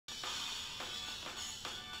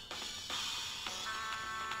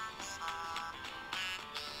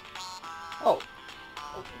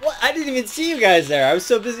I didn't even see you guys there. I was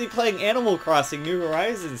so busy playing Animal Crossing New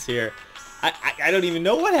Horizons here. I don't even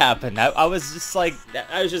know what happened. I was just like,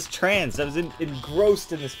 I was just tranced. I was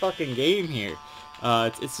engrossed in this fucking game here.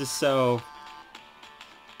 It's just so...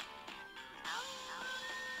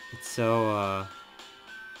 It's so,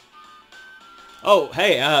 Oh,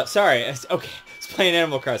 hey, sorry. Okay, I was playing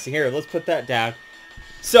Animal Crossing. Here, let's put that down.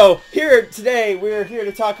 So, here today, we're here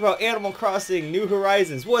to talk about Animal Crossing New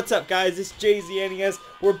Horizons. What's up, guys? It's JZNES.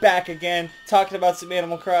 We're back again, talking about some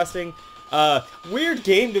Animal Crossing. Weird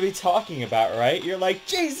game to be talking about, right? You're like,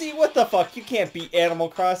 JZ, what the fuck? You can't beat Animal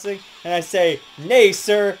Crossing. And I say, nay,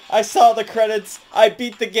 sir. I saw the credits. I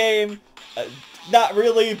beat the game. Not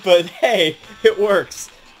really, but hey, it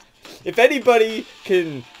works. If anybody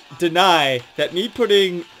can deny that me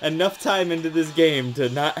putting enough time into this game to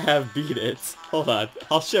not have beat it, hold on,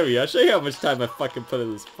 I'll show you how much time I fucking put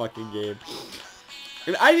in this fucking game.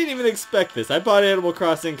 And I didn't even expect this. I bought Animal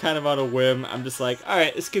Crossing kind of on a whim. I'm just like,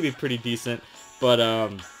 alright, this could be pretty decent, but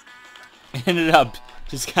it ended up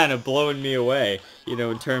just kind of blowing me away, you know,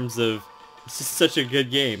 in terms of, it's just such a good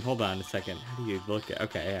game. Hold on a second, how do you look at,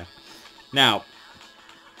 okay, yeah. Now,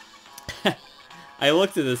 I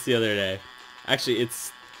looked at this the other day. Actually,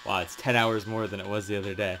 it's 10 hours more than it was the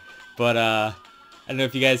other day. But, I don't know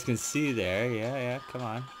if you guys can see there. Yeah, come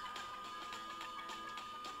on.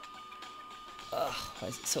 Ugh, why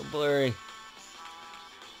is it so blurry?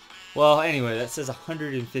 Well, anyway, that says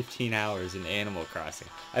 115 hours in Animal Crossing.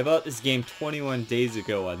 I bought this game 21 days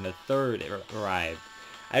ago on the 3rd it arrived.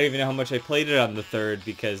 I don't even know how much I played it on the 3rd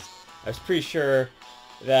because I was pretty sure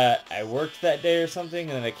that I worked that day or something,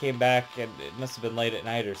 and then I came back and it must have been late at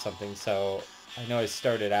night or something, so I know I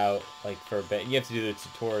started out like for a bit. You have to do the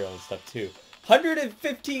tutorial and stuff too.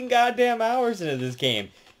 115 goddamn hours into this game.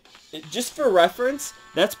 Just for reference,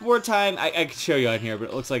 that's more time. I can show you on here, but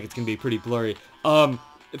it looks like it's gonna be pretty blurry.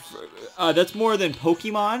 That's more than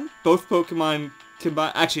Pokemon. Both Pokemon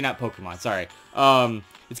combined. Actually, not Pokemon. Sorry.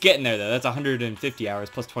 It's getting there though. That's 150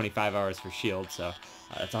 hours plus 25 hours for Shield, so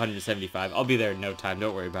that's 175. I'll be there in no time.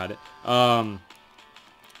 Don't worry about it.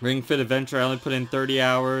 Ring Fit Adventure. I only put in 30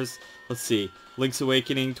 hours. Let's see. Link's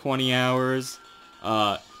Awakening, 20 hours.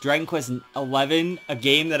 Dragon Quest 11, a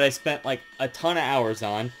game that I spent like a ton of hours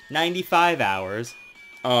on, 95 hours.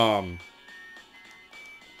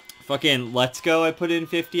 Fucking Let's Go, I put in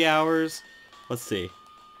 50 hours. Let's see.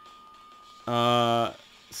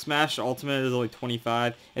 Smash Ultimate is only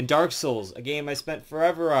 25. And Dark Souls, a game I spent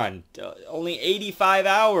forever on, only 85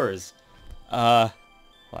 hours. Hold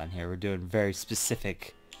on here, we're doing very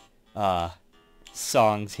specific,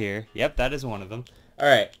 songs here. Yep, that is one of them.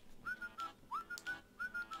 Alright.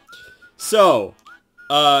 So,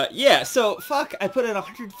 yeah, so, fuck, I put in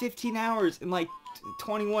 115 hours in, like,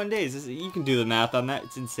 21 days. You can do the math on that.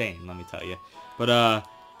 It's insane, let me tell you. But,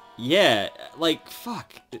 yeah, like,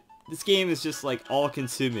 fuck. This game is just, like,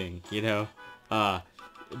 all-consuming, you know? But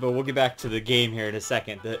we'll get back to the game here in a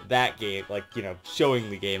second. That game, like, you know,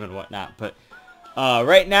 showing the game and whatnot. But,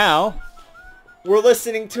 right now, we're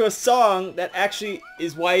listening to a song that actually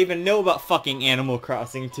is why I even know about fucking Animal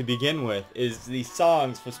Crossing to begin with, is the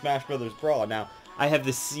songs for Smash Brothers Brawl. Now, I have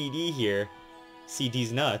the CD here.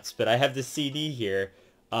 CD's nuts, but I have the CD here.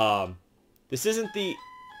 This isn't the...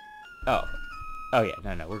 Oh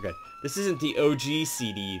yeah, no, we're good. This isn't the OG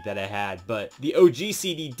CD that I had, but the OG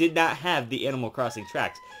CD did not have the Animal Crossing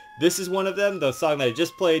tracks. This is one of them. The song that I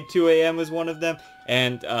just played, 2 AM, was one of them.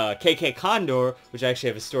 And KK Condor, which I actually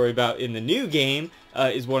have a story about in the new game,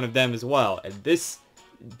 is one of them as well. And this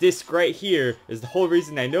disc right here is the whole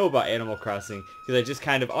reason I know about Animal Crossing, because I just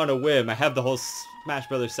kind of on a whim, I have the whole Smash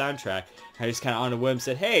Brothers soundtrack. I just kind of on a whim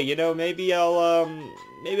said, hey, you know, maybe I'll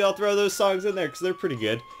throw those songs in there because they're pretty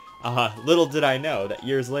good. Little did I know that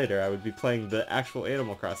years later I would be playing the actual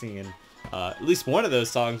Animal Crossing, and at least one of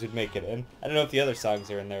those songs would make it in. I don't know if the other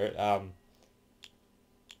songs are in there.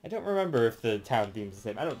 I don't remember if the town theme is the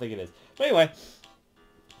same. I don't think it is. But anyway,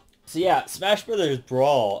 so yeah, Smash Brothers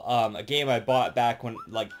Brawl, a game I bought back when,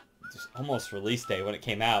 like, just almost release day when it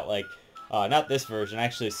came out. Like, not this version. I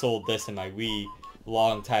actually sold this in my Wii a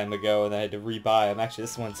long time ago, and I had to rebuy them. Actually,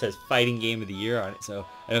 this one says Fighting Game of the Year on it, so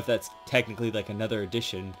I don't know if that's technically like another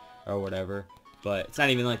edition or whatever. But it's not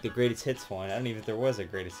even like the greatest hits one. I don't even know if there was a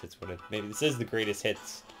greatest hits one. Maybe this is the greatest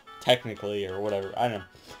hits, technically, or whatever. I don't know.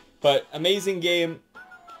 But amazing game.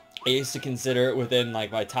 I used to consider it within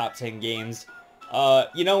like my top 10 games.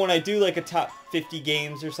 You know, when I do like a top 50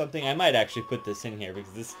 games or something, I might actually put this in here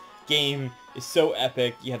because this game is so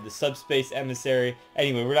epic. You have the Subspace Emissary.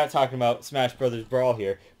 Anyway, we're not talking about Smash Brothers Brawl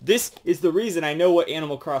here. This is the reason I know what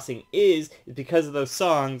Animal Crossing is because of those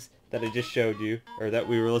songs that I just showed you, or that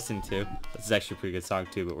we were listening to. This is actually a pretty good song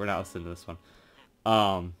too, but we're not listening to this one.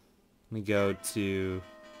 Let me go to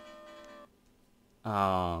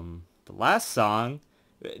the last song.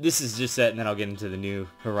 This is just it, and then I'll get into the New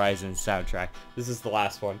Horizons soundtrack. This is the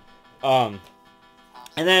last one. And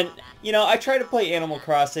then, you know, I tried to play Animal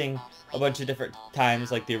Crossing a bunch of different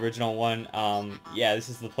times, like the original one. Yeah, this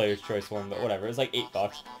is the player's choice one, but whatever. It was like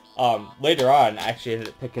 $8. Later on, I actually ended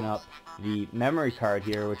up picking up the memory card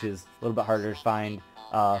here, which is a little bit harder to find,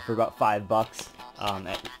 for about $5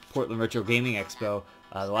 at Portland Retro Gaming Expo,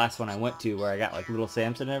 the last one I went to, where I got like Little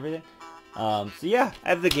Samson and everything. So yeah, I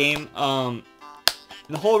have the game.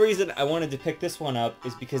 The whole reason I wanted to pick this one up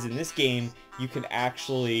is because in this game you can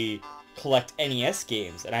actually collect NES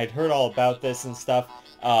games, and I'd heard all about this and stuff.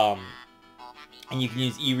 And you can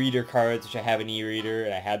use e-reader cards, which I have an e-reader,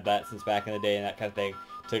 and I had that since back in the day and that kind of thing,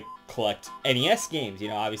 to collect NES games. You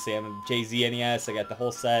know, obviously I'm a JZNES, I got the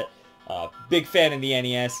whole set. Big fan of the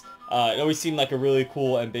NES. It always seemed like a really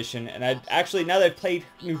cool ambition, and I'd actually, now that I've played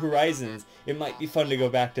New Horizons, it might be fun to go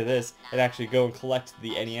back to this and actually go and collect the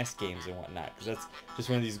NES games and whatnot, because that's just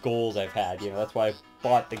one of these goals I've had. You know, that's why I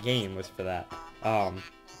bought the game, was for that.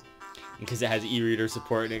 Because it has e-reader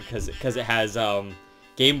support, and because it has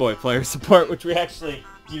Game Boy player support, which we actually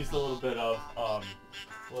used a little bit of a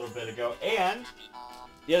little bit ago. And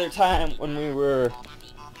the other time when we were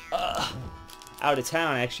out of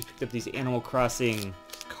town, I actually picked up these Animal Crossing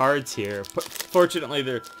cards here. Unfortunately,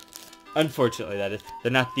 they're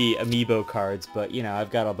not the amiibo cards, but you know,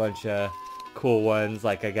 I've got a bunch of cool ones.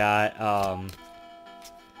 Like I got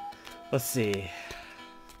let's see.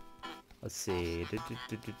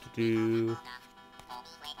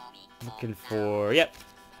 Looking for, yep.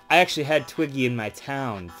 I actually had Twiggy in my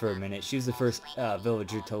town for a minute. She was the first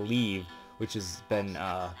villager to leave, which has been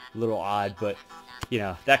a little odd, but you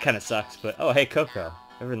know, that kind of sucks. But oh, hey, Coco.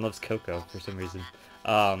 Everyone loves Coco for some reason.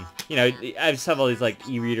 You know, I just have all these like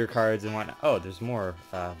e-reader cards and whatnot. Oh, there's more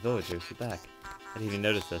villagers. Get back. I didn't even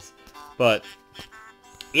notice this. But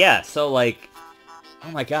yeah, so like, oh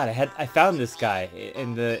my god, I found this guy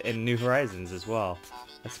in New Horizons as well.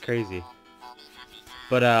 That's crazy.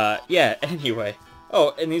 But yeah, anyway.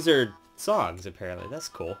 Oh, and these are songs apparently. That's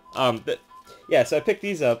cool. But yeah, so I picked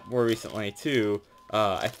these up more recently too.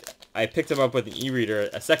 I picked them up with an e-reader,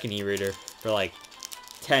 a second e-reader, for like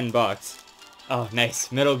 $10. Oh, nice.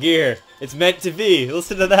 Metal Gear. It's meant to be.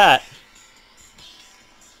 Listen to that.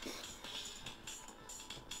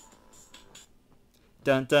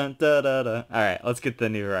 Dun dun da da da. Alright, let's get the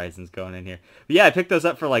New Horizons going in here. But yeah, I picked those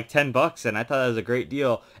up for like $10, and I thought that was a great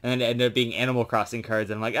deal. And then it ended up being Animal Crossing cards,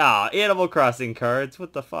 and I'm like, Animal Crossing cards?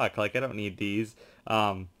 What the fuck? Like, I don't need these.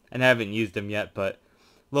 And I haven't used them yet, but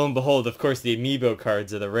lo and behold, of course, the amiibo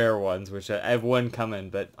cards are the rare ones, which I have one coming,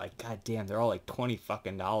 but like, goddamn, they're all like $20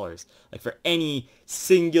 fucking. Like, for any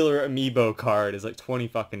singular amiibo card is like $20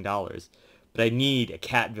 fucking. But I need a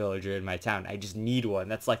cat villager in my town. I just need one.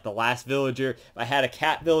 That's like the last villager. If I had a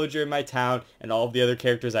cat villager in my town and all of the other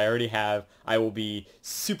characters I already have, I will be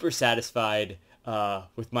super satisfied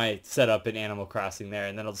with my setup in Animal Crossing there.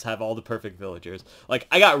 And then I'll just have all the perfect villagers. Like,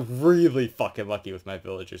 I got really fucking lucky with my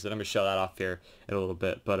villagers. And I'm going to show that off here in a little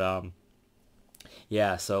bit. But,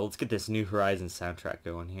 yeah, so let's get this New Horizons soundtrack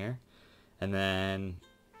going here. And then...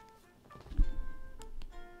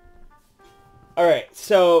 Alright,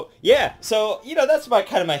 so, yeah, so, you know, that's my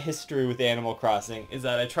kind of my history with Animal Crossing, is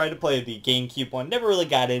that I tried to play the GameCube one, never really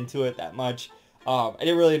got into it that much. I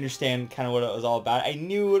didn't really understand kind of what it was all about. I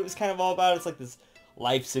knew what it was kind of all about. It's like this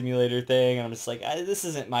life simulator thing, and I'm just like, this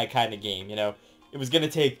isn't my kind of game, you know? It was going to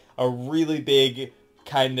take a really big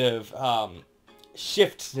kind of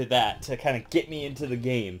shift to that to kind of get me into the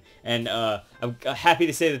game, and I'm happy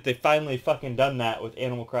to say that they finally fucking done that with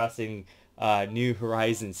Animal Crossing New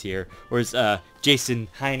Horizons here, whereas Jason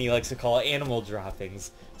Heine likes to call it animal droppings,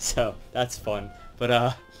 so that's fun.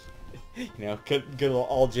 But you know, good little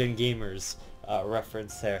all-gen gamers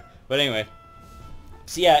reference there. But anyway,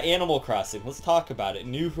 so yeah, Animal Crossing, let's talk about it.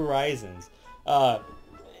 New Horizons.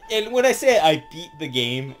 And when I say I beat the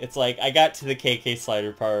game, it's like I got to the KK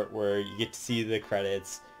slider part where you get to see the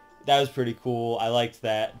credits. That was pretty cool. I liked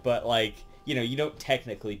that, but like, you know, you don't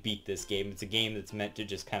technically beat this game. It's a game that's meant to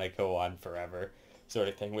just kind of go on forever, sort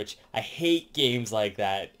of thing, which I hate games like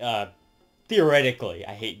that. Theoretically,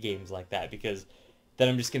 I hate games like that, because then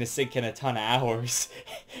I'm just going to sink in a ton of hours.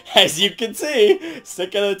 As you can see,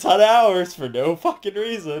 sink in a ton of hours for no fucking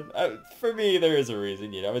reason. For me, there is a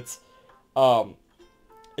reason, you know.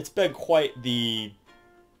 It's been quite the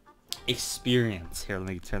experience. Here, let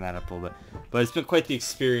me turn that up a little bit. But it's been quite the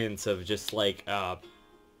experience of just like...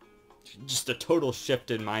 just a total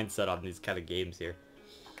shift in mindset on these kind of games here.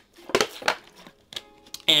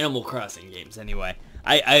 Animal Crossing games, anyway.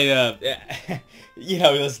 You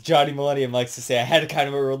know, as Johnny Millennium likes to say, I had a kind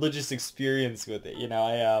of a religious experience with it. You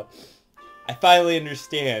know, I finally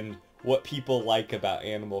understand what people like about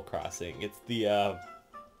Animal Crossing. It's the,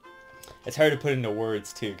 it's hard to put into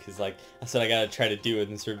words, too, because, like, that's what I gotta try to do in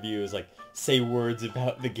this review, is, like, say words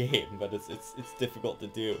about the game, but it's difficult to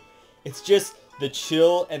do. It's just the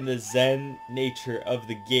chill and the zen nature of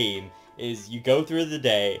the game is you go through the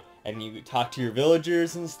day, and you talk to your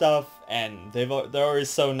villagers and stuff, and they're always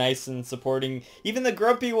so nice and supporting. Even the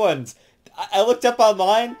grumpy ones. I looked up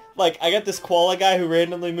online, like, I got this koala guy who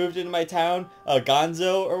randomly moved into my town,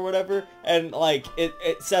 Gonzo or whatever, and, like, it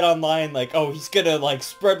said online, like, oh, he's gonna, like,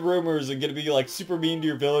 spread rumors and gonna be, like, super mean to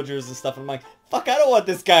your villagers and stuff. And I'm like, fuck, I don't want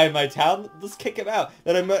this guy in my town. Let's kick him out.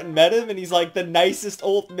 Then I met him, and he's, like, the nicest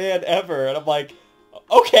old man ever. And I'm like,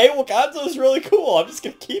 okay, well, Gonzo's really cool. I'm just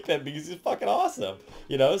gonna keep him because he's fucking awesome.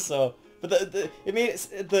 You know, so... But it made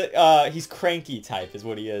it... he's cranky type is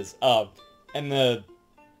what he is. And the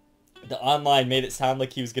online made it sound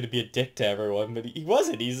like he was going to be a dick to everyone, but he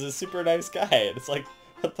wasn't. He's a super nice guy, and it's like,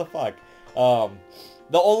 what the fuck?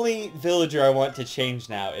 The only villager I want to change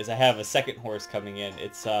now is I have a second horse coming in.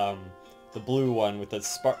 It's, the blue one with the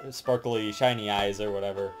sparkly, shiny eyes or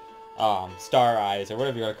whatever. Star eyes or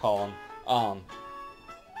whatever you want to call them.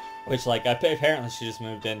 Which, like, apparently she just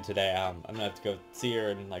moved in today. I'm gonna have to go see her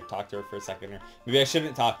and, like, talk to her for a second. Or maybe I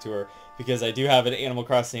shouldn't talk to her, because I do have an Animal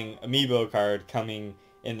Crossing amiibo card coming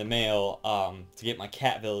in the mail, to get my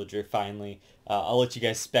cat villager finally. I'll let you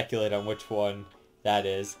guys speculate on which one that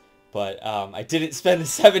is. But, I didn't spend the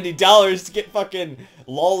 $70 to get fucking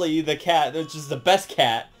Lolly the cat, which is the best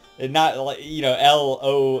cat. And not, like, you know,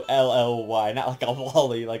 Lolly, not like a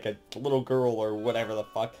lolly, like a little girl or whatever the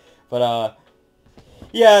fuck. But,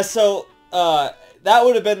 yeah, so, that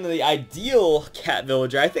would have been the ideal cat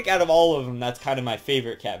villager. I think out of all of them, that's kind of my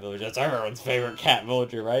favorite cat villager. That's everyone's favorite cat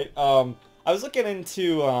villager, right? I was looking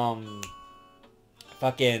into,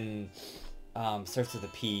 starts with a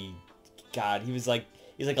P. God, he's like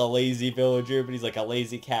a lazy villager, but he's like a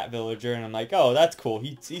lazy cat villager, and I'm like, oh, that's cool.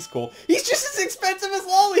 He's cool. He's just as expensive as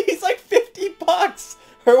Lolly. He's like $50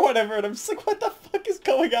 or whatever, and I'm just like, what the fuck is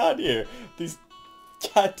going on here? These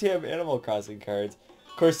goddamn Animal Crossing cards.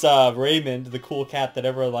 Of course, Raymond, the cool cat that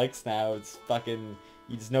everyone likes now, it's fucking,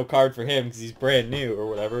 there's no card for him because he's brand new or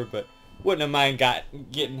whatever, but wouldn't have mind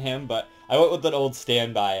getting him, but I went with an old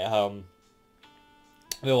standby. I've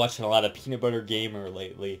been watching a lot of Peanut Butter Gamer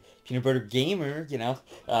lately. Peanut Butter Gamer, you know,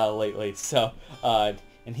 lately. So,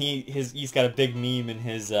 and he's got a big meme in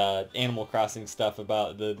his Animal Crossing stuff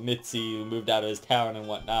about the Mitzi who moved out of his town and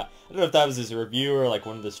whatnot. I don't know if that was his review or like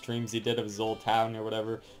one of the streams he did of his old town or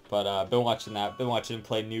whatever. But been watching that. Been watching him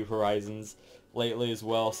play New Horizons lately as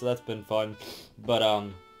well. So that's been fun.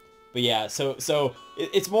 But yeah, so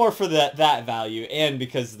it's more for that value, and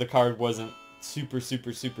because the card wasn't super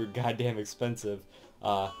goddamn expensive,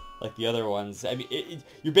 like the other ones. I mean,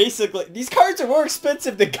 you're basically, these cards are more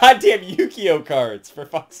expensive than goddamn Yu-Gi-Oh cards, for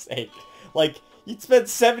fuck's sake. Like, you'd spend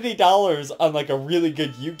 $70 on like a really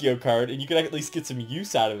good Yu-Gi-Oh card, and you could at least get some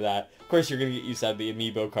use out of that. Of course, you're gonna get use out of the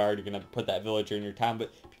amiibo card. You're gonna put that villager in your town, but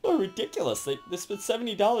people are ridiculous. They spend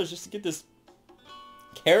 $70 just to get this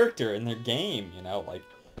character in their game. You know, like.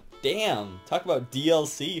 Damn, talk about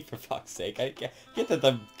DLC, for fuck's sake. I get that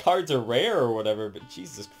the cards are rare or whatever, but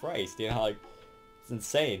Jesus Christ, you know, like, it's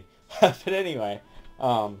insane. But anyway,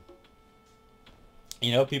 you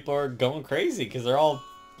know, people are going crazy because they're all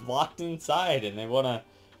locked inside and they want to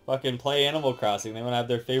fucking play Animal Crossing. They want to have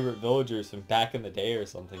their favorite villagers from back in the day or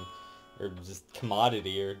something, or just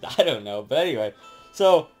commodity, or I don't know. But anyway,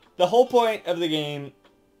 so the whole point of the game,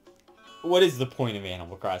 what is the point of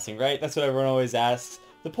Animal Crossing, right? That's what everyone always asks.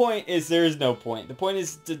 The point is there is no point. The point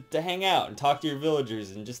is to hang out and talk to your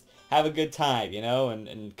villagers and just have a good time, you know,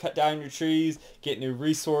 and cut down your trees, get new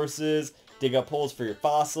resources, dig up holes for your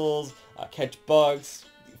fossils, catch bugs,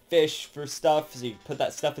 fish for stuff, so you can put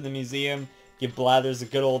that stuff in the museum, give Blathers a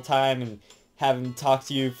good old time, and have him talk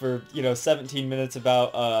to you for, you know, 17 minutes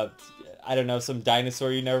about, I don't know, some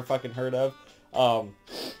dinosaur you never fucking heard of.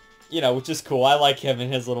 You know, which is cool. I like him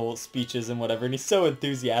and his little speeches and whatever, and he's so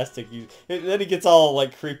enthusiastic. Then he gets all,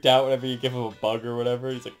 like, creeped out whenever you give him a bug or whatever.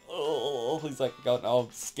 He's like, oh, he's like going all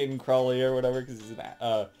skin crawly or whatever, because he's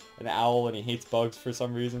an owl and he hates bugs for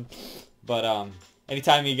some reason. But,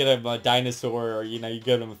 anytime you get him a dinosaur or, you know, you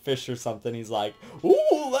give him a fish or something, he's like,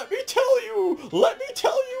 ooh, let me tell you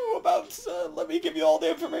about, let me give you all the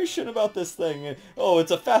information about this thing. And, oh,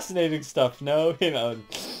 it's a fascinating stuff, no? You know, and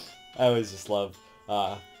I always just love,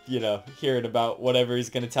 you know, hearing about whatever he's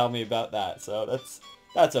going to tell me about that. So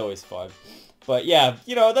that's always fun. But yeah,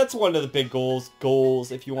 you know, that's one of the big goals.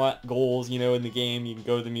 If you want goals, you know, in the game, you can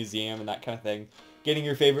go to the museum and that kind of thing. Getting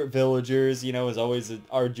your favorite villagers, you know, is always an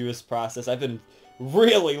arduous process. I've been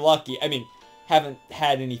really lucky. I mean, haven't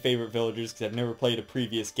had any favorite villagers because I've never played a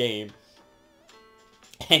previous game.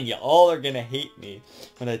 And you all are going to hate me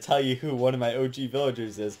when I tell you who one of my OG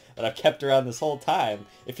villagers is that I've kept around this whole time,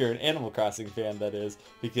 if you're an Animal Crossing fan, that is,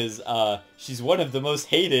 because she's one of the most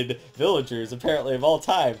hated villagers, apparently, of all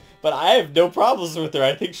time. But I have no problems with her.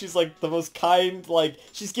 I think she's, like, the most kind, like,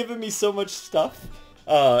 she's given me so much stuff.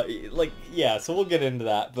 Like, yeah, so we'll get into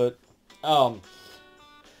that, but,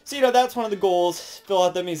 so, you know, that's one of the goals, fill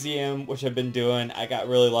out the museum, which I've been doing. I got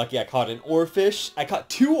really lucky. I caught an oarfish. I caught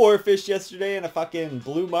 2 oarfish yesterday and a fucking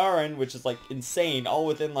blue marlin, which is, like, insane, all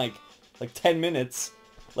within, like 10 minutes.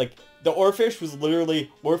 Like, the oarfish was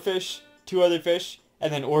literally oarfish, 2 other fish,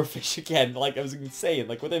 and then oarfish again. Like, it was insane.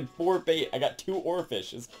 Like, within 4 bait, I got 2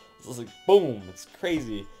 oarfishes. It was like, boom, it's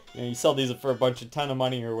crazy. You know, you sell these for a ton of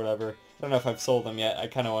money or whatever. I don't know if I've sold them yet. I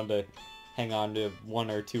kind of wanted to hang on to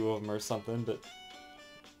 1 or 2 of them or something, but...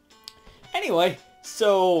 Anyway,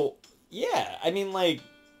 so, yeah, I mean, like,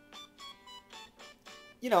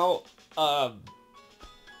 you know, so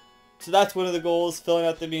that's one of the goals, filling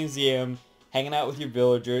out the museum, hanging out with your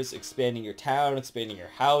villagers, expanding your town, expanding your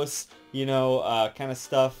house, you know, kind of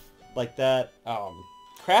stuff like that.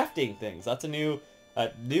 Crafting things, that's a new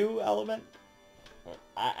element.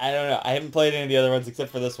 I don't know. I haven't played any of the other ones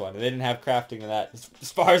except for this one. They didn't have crafting in that,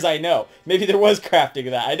 as far as I know. Maybe there was crafting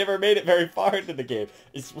in that. I never made it very far into the game.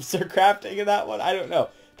 Was there crafting in that one? I don't know.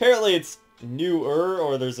 Apparently it's newer,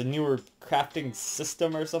 or there's a newer crafting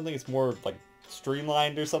system or something. It's more, like,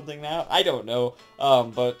 streamlined or something now. I don't know.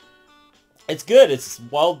 But it's good. It's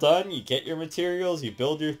well done. You get your materials. You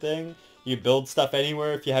build your thing. You build stuff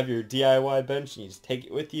anywhere if you have your DIY bench and you just take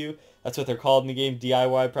it with you. That's what they're called in the game,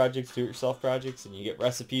 DIY projects, do-it-yourself projects, and you get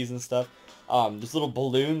recipes and stuff. There's little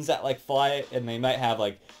balloons that, like, fly, and they might have,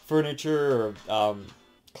 like, furniture or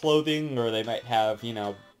clothing, or they might have, you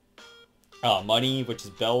know, money, which is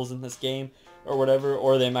bells in this game, or whatever,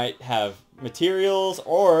 or they might have materials,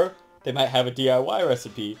 or they might have a DIY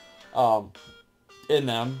recipe in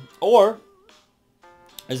them, or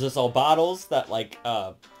there's just all bottles that, like,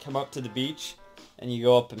 come up to the beach, and you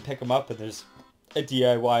go up and pick them up, and there's a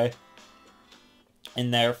DIY in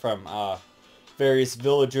there from various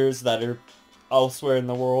villagers that are elsewhere in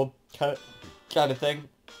the world, kind of thing.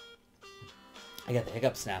 I got the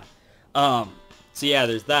hiccups now. So yeah,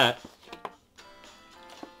 there's that.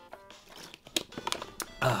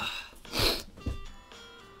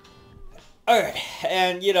 Alright,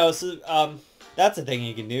 and you know, so that's the thing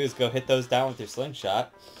you can do, is go hit those down with your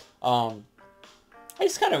slingshot. I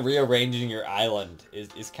just kind of rearranging your island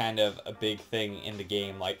is kind of a big thing in the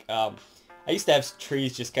game. Like, I used to have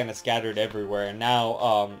trees just kind of scattered everywhere, and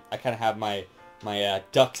now I kind of have my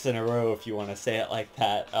ducks in a row, if you want to say it like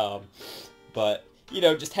that. But, you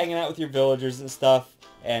know, just hanging out with your villagers and stuff.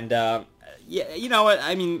 And, yeah, you know what?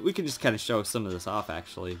 I mean, we can just kind of show some of this off,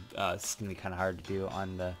 actually. It's going to be kind of hard to do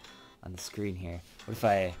on the screen here. What if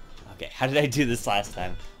I... Okay, how did I do this last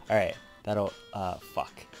time? Alright, that'll...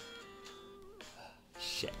 fuck.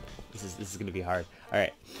 Shit. This is going to be hard.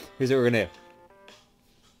 Alright, here's what we're going to do.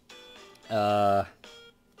 God,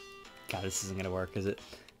 this isn't going to work, is it?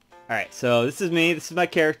 Alright, so this is me. This is my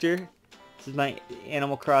character. This is my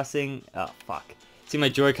Animal Crossing. Oh, fuck. See, my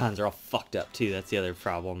Joy-Cons are all fucked up, too. That's the other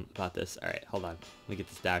problem about this. Alright, hold on. Let me get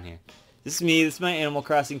this down here. This is me. This is my Animal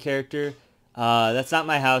Crossing character. That's not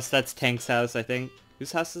my house. That's Tank's house, I think.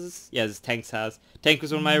 Whose house is this? Yeah, this is Tank's house. Tank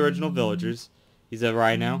was one of my original villagers. He's a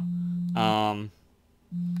rhino.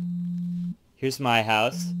 Here's my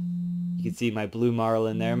house. You can see my blue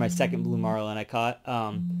marlin there, my second blue marlin I caught.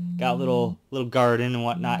 Got a little garden and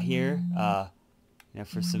whatnot here. You know,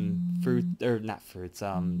 for some fruit, or not fruits,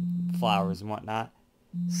 flowers and whatnot.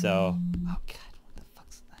 So, oh god, what the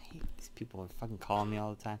fuck's, I hate these people are fucking calling me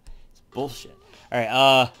all the time. It's bullshit.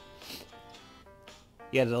 Alright,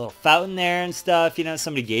 you got a little fountain there and stuff, you know,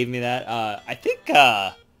 somebody gave me that. I think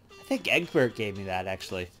Egbert gave me that,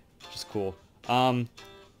 actually, which is cool. I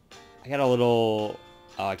got a little,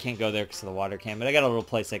 oh, I can't go there because of the water can, but I got a little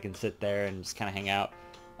place I can sit there and just kind of hang out.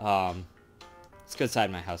 Let's go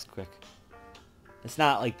inside my house quick. It's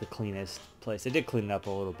not, like, the cleanest place. I did clean it up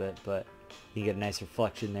a little bit, but you get a nice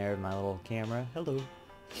reflection there of my little camera. Hello.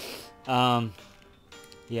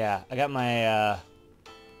 Yeah, I got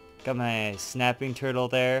my snapping turtle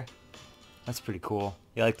there. That's pretty cool.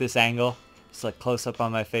 You like this angle? Just, like, close up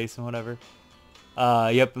on my face and whatever.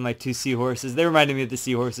 Yep, and my 2 seahorses. They reminded me of the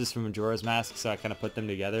seahorses from Majora's Mask, so I kind of put them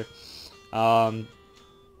together. A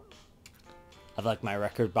have like my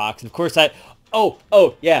record box. And of course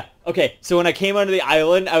oh, yeah. Okay, so when I came onto the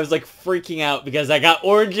island, I was like freaking out because I got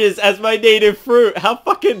oranges as my native fruit. How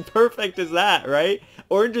fucking perfect is that, right?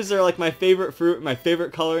 Oranges are like my favorite fruit, my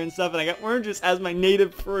favorite color and stuff, and I got oranges as my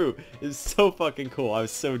native fruit. It's so fucking cool. I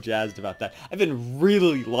was so jazzed about that. I've been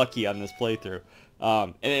really lucky on this playthrough.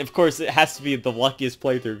 And of course, it has to be the luckiest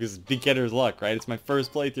playthrough because beginner's luck, right? It's my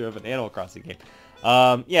first playthrough of an Animal Crossing game.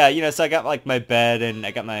 Yeah, you know, so I got like my bed and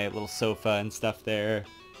I got my little sofa and stuff there.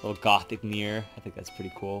 Little gothic mirror. I think that's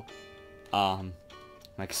pretty cool. My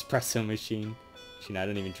espresso machine. You know, I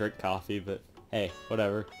don't even drink coffee, but hey,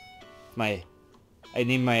 whatever. I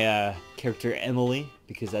named my character Emily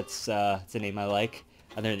because that's a name I like.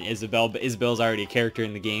 Other than Isabelle, but Isabelle's already a character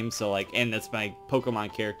in the game, so like, and that's my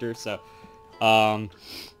Pokemon character, so I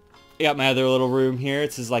got my other little room here.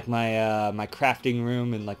 This is like my my crafting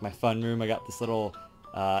room and like my fun room. I got this little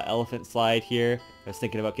elephant slide here. I was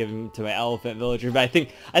thinking about giving it to my elephant villager, but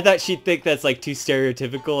I thought she'd think that's like too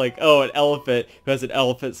stereotypical, like, oh, an elephant who has an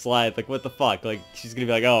elephant slide, like what the fuck, like she's gonna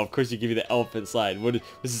be like, oh, of course you give me the elephant slide. What is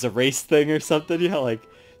this, a race thing or something? You know, like,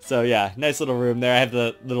 so yeah, nice little room there. I have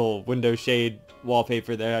the little window shade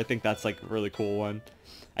wallpaper there. I think that's like a really cool one.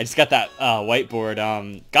 I just got that whiteboard.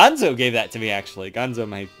 Gonzo gave that to me, actually. Gonzo,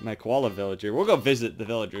 my koala villager. We'll go visit the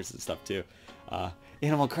villagers and stuff too.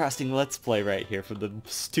 Animal Crossing Let's Play right here from the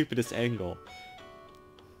stupidest angle.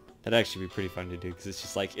 That'd actually be pretty fun to do because it's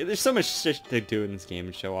just like, there's so much shit to do in this game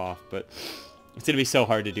and show off, but it's gonna be so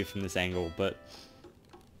hard to do from this angle. But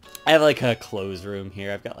I have like a clothes room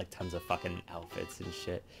here. I've got like tons of fucking outfits and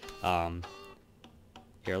shit.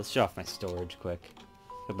 Here, let's show off my storage quick.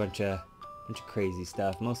 A bunch of crazy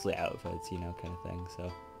stuff, mostly outfits, you know, kind of thing.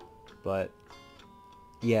 So, but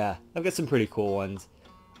yeah, I've got some pretty cool ones.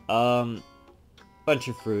 Bunch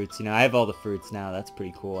of fruits, you know, I have all the fruits now. That's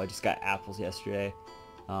pretty cool. I just got apples yesterday.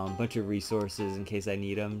 Bunch of resources in case I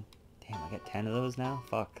need them. Damn, I got 10 of those now?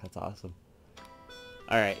 Fuck, that's awesome.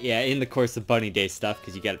 Alright, yeah, in the course of Bunny Day stuff,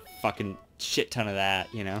 because you got a fucking shit ton of that,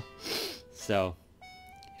 you know? So,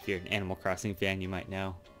 if you're an Animal Crossing fan, you might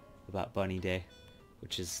know about Bunny Day,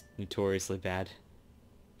 which is notoriously bad.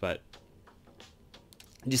 But,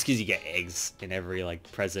 just because you get eggs in every, like,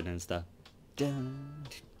 present and stuff.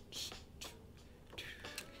 This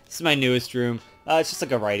is my newest room. It's just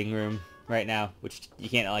like a writing room right now, which you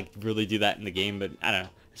can't like really do that in the game, but I don't know.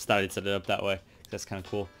 I just thought I'd set it up that way. That's kind of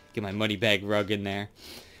cool. Get my money bag rug in there.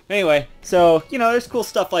 But anyway, so, you know, there's cool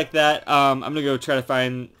stuff like that. I'm going to go try to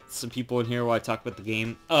find some people in here while I talk about the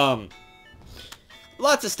game.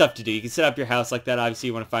 Lots of stuff to do. You can set up your house like that. Obviously,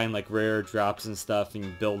 you want to find like rare drops and stuff,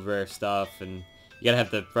 and build rare stuff, and you gotta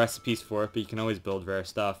have the recipes for it, but you can always build rare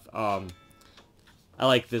stuff. I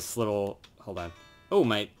like this little... Hold on. Oh,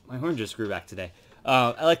 my horn just grew back today.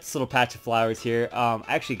 I like this little patch of flowers here. I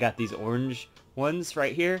actually got these orange ones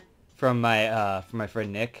right here from my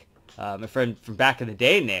friend Nick. My friend from back in the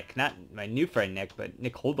day, Nick. Not my new friend Nick, but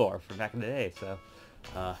Nick Holdor from back in the day. So,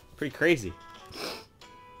 pretty crazy.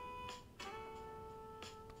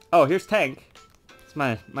 Oh, here's Tank. It's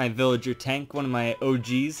my villager Tank, one of my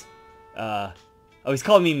OGs. Oh, he's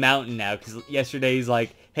calling me Mountain now, because yesterday he's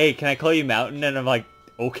like, hey, can I call you Mountain? And I'm like,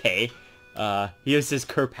 okay. He was his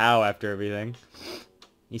Kerpow after everything.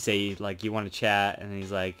 You say, like, you want to chat, and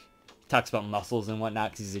he's like, talks about muscles and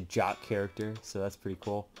whatnot, because he's a jock character, so that's pretty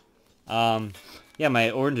cool. Yeah,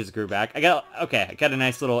 my oranges grew back. I got a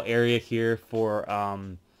nice little area here for,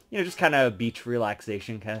 you know, just kind of beach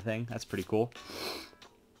relaxation kind of thing. That's pretty cool.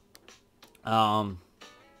 Yeah,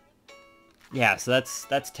 so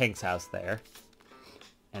that's Tank's house there.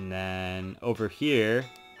 And then over here,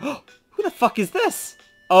 who the fuck is this?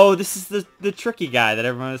 Oh, this is the tricky guy that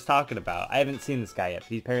everyone is talking about. I haven't seen this guy yet.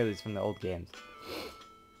 Apparently he's from the old games.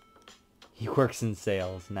 He works in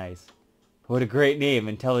sales. Nice. What a great name.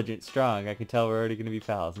 Intelligent, strong. I can tell we're already going to be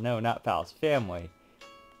pals. No, not pals. Family.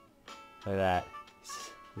 Look at that.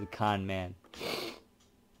 He's a con man. I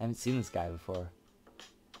haven't seen this guy before.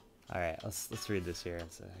 Alright, let's read this here.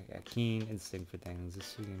 It's a keen instinct for things.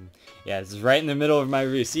 Yeah, this is right in the middle of my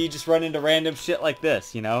review. See, you just run into random shit like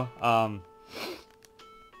this, you know?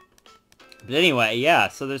 But anyway, yeah,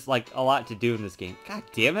 so there's like a lot to do in this game. God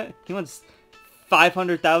damn it. He wants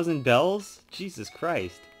 500,000 bells? Jesus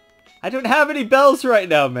Christ. I don't have any bells right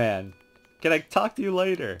now, man. Can I talk to you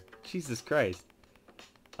later? Jesus Christ.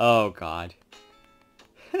 Oh, God.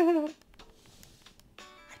 I don't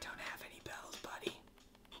have any bells, buddy.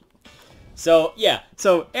 So, yeah.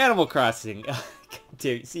 So, Animal Crossing.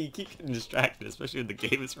 Dude, see, you keep getting distracted, especially when the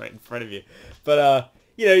game is right in front of you. But,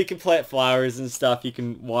 you know, you can plant flowers and stuff. You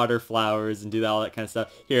can water flowers and do all that kind of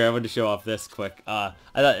stuff. Here, I wanted to show off this quick. I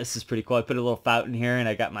thought this is pretty cool. I put a little fountain here, and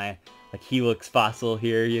I got my like helix fossil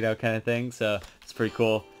here, you know, kind of thing. So it's pretty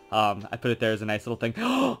cool. I put it there as a nice little thing.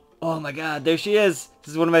 Oh my god, there she is.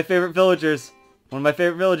 This is one of my favorite villagers. One of my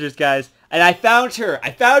favorite villagers, guys. And I found her.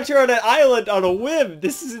 I found her on an island on a whim.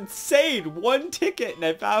 This is insane. One ticket and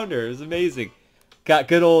I found her. It was amazing. Got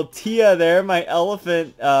good old Tia there, my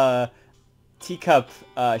elephant teacup.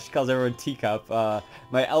 She calls everyone teacup.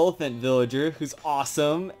 My elephant villager, who's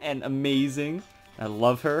awesome and amazing. I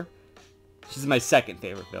love her. She's my second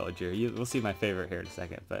favorite villager. We'll see my favorite here in a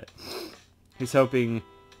second, but he's hoping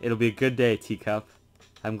it'll be a good day, teacup.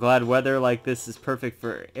 I'm glad weather like this is perfect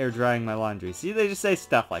for air drying my laundry. See, they just say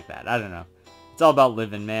stuff like that. I don't know. It's all about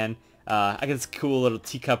living, man. I got this cool little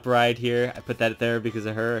teacup ride here. I put that there because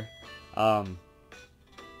of her.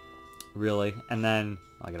 Really. And then,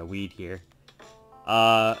 I got a weed here.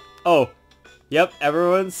 Oh. Yep,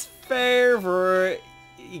 everyone's favorite.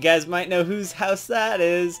 You guys might know whose house that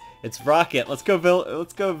is. It's Rocket. Let's go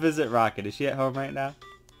visit Rocket. Is she at home right now?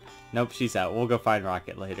 Nope, she's out. We'll go find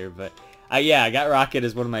Rocket later, but... yeah, I got Rocket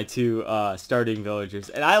as one of my 2 starting villagers,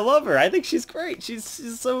 and I love her. I think she's great. She's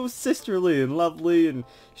so sisterly and lovely, and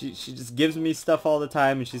she just gives me stuff all the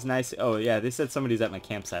time, and she's nice. Oh, yeah, they said somebody's at my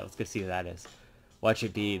campsite. Let's go see who that is. Watch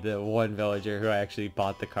it be the one villager who I actually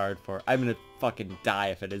bought the card for. I'm gonna fucking die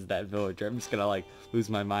if it is that villager. I'm just gonna, like, lose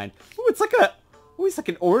my mind. Ooh, it's like he's like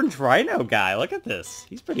an orange rhino guy. Look at this.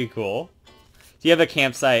 He's pretty cool. If you have a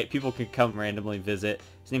campsite, people can come randomly visit.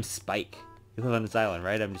 His name's Spike. You live on this island,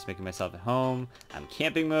 right? I'm just making myself at home. I'm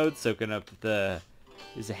camping mode, soaking up the...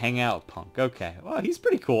 Is a hangout punk. Okay. Well, he's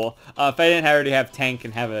pretty cool. If I didn't already have Tank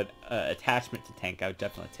and have an attachment to Tank, I would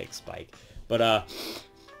definitely take Spike. But,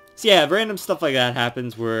 so yeah, random stuff like that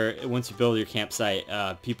happens where once you build your campsite,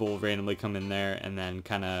 people will randomly come in there and then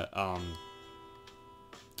kind of,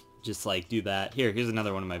 just, like, do that. Here's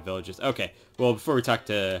another one of my villages. Okay. Well, before we talk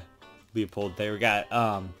to Leopold there, we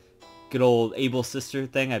got, good old Able Sister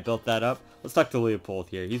thing. I built that up. Let's talk to Leopold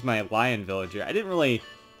here. He's my lion villager. I didn't really,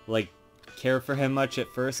 like, care for him much at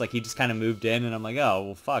first. Like, he just kind of moved in, and I'm like, oh,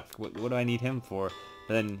 well, fuck. What do I need him for?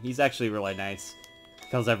 But then he's actually really nice.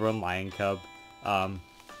 Tells everyone lion cub.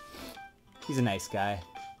 He's a nice guy.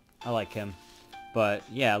 I like him. But,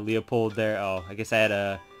 yeah, Leopold there. Oh, I guess I had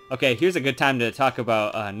a... Okay, here's a good time to talk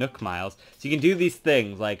about Nook Miles. So you can do these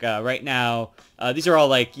things, like right now, these are all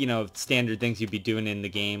like, you know, standard things you'd be doing in the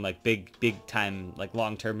game, like big time, like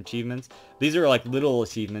long-term achievements. These are like little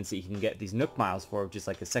achievements that you can get these Nook Miles for, which is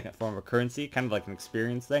like a second form of currency, kind of like an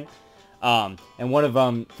experience thing. And one of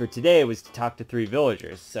them for today was to talk to 3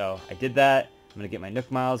 villagers. So I did that. I'm going to get my Nook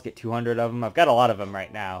Miles, get 200 of them. I've got a lot of them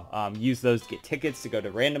right now. Use those to get tickets to go to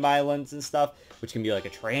random islands and stuff, which can be like a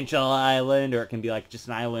tarantula island, or it can be like just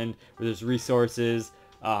an island where there's resources,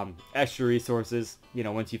 extra resources, you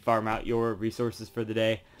know, once you farm out your resources for the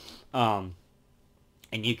day. And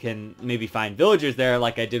you can maybe find villagers there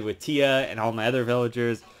like I did with Tia and all my other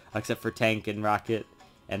villagers, except for Tank and Rocket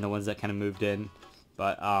and the ones that kind of moved in.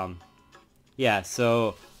 But, yeah,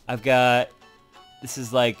 so I've got, this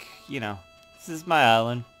is like, you know, this is my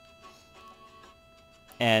island,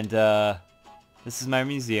 and this is my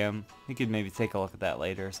museum. We could maybe take a look at that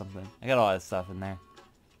later or something. I got a lot of stuff in there.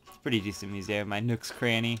 It's a pretty decent museum. My Nook's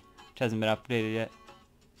Cranny, which hasn't been updated yet.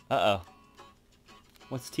 Uh-oh.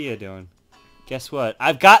 What's Tia doing? Guess what?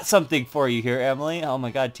 I've got something for you here, Emily. Oh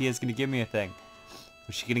my god, Tia's gonna give me a thing.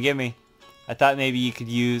 What's she gonna give me? I thought maybe you could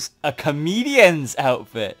use a comedian's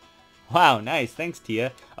outfit. Wow, nice. Thanks,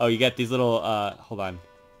 Tia. Oh, you got these little, hold on.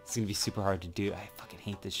 It's gonna be super hard to do. I fucking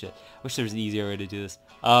hate this shit. I wish there was an easier way to do this.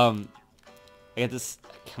 I got this.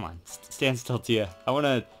 Come on, stand still, Tia. I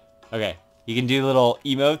wanna. Okay, you can do little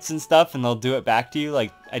emotes and stuff, and they'll do it back to you.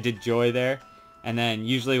 Like I did Joy there, and then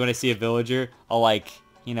usually when I see a villager, I'll like,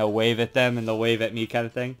 you know, wave at them, and they'll wave at me, kind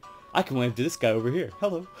of thing. I can wave to this guy over here.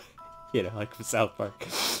 Hello. You know, like from South Park.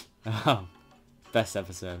 Best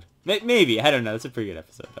episode. Maybe, I don't know. It's a pretty good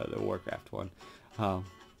episode, though, the Warcraft one.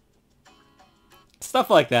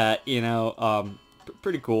 Stuff like that, you know,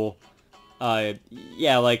 pretty cool.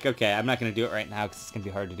 Yeah, like, okay, I'm not going to do it right now because it's going to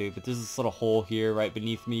be hard to do, but there's this little hole here right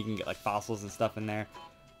beneath me. You can get, like, fossils and stuff in there.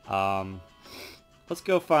 Let's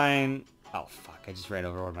go find... Oh, fuck, I just ran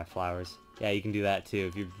over one of my flowers. Yeah, you can do that,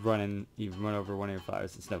 too. If you run over one of your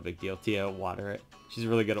flowers, it's no big deal. Tia, water it. She's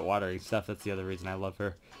really good at watering stuff. That's the other reason I love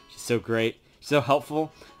her. She's so great. She's so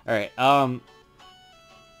helpful. Alright, Oh,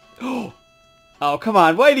 come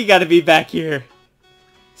on. Why do you gotta be back here?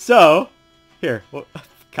 So, here. Well,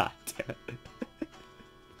 God damn it.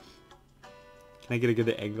 Can I get a good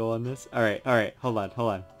angle on this? Alright, hold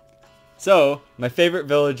on. So, my favorite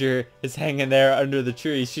villager is hanging there under the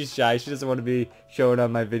tree. She's shy. She doesn't want to be showing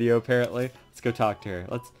on my video, apparently. Let's go talk to her.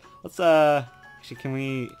 Let's actually, can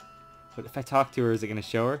we... But if I talk to her, is it gonna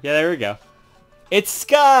show her? Yeah, there we go. It's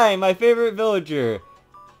Sky, my favorite villager.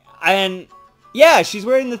 And yeah, she's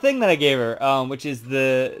wearing the thing that I gave her, which is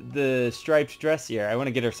the striped dress here. I want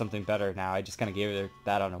to get her something better now. I just kind of gave her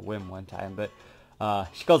that on a whim one time, but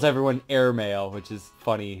she calls everyone airmail, which is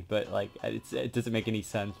funny, but like it doesn't make any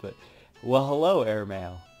sense. But well, hello,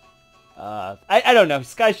 airmail. I don't know.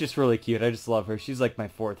 Sky's just really cute. I just love her. She's like my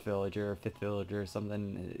 4th villager or 5th villager or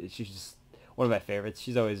something. She's just one of my favorites.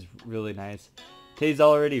 She's always really nice. Today's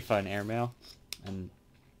already fun, airmail, and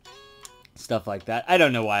stuff like that. I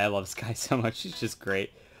don't know why I love Sky so much. She's just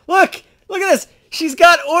great. Look! Look at this! She's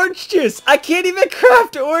got orange juice! I can't even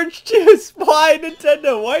craft orange juice! Why,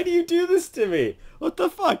 Nintendo? Why do you do this to me? What the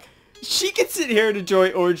fuck? She can sit here and enjoy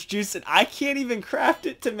orange juice, and I can't even craft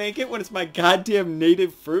it to make it when it's my goddamn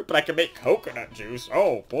native fruit, but I can make coconut juice.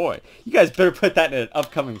 Oh, boy. You guys better put that in an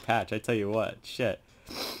upcoming patch, I tell you what. Shit.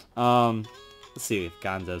 Let's see if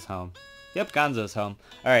Gonzo's home. Yep, Gonzo's home.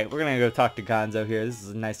 Alright, we're gonna go talk to Gonzo here. This is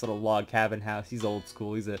a nice little log cabin house. He's old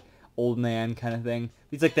school. He's a old man kind of thing.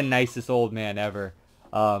 He's like the nicest old man ever.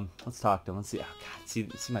 Let's talk to him. Let's see. Oh, God.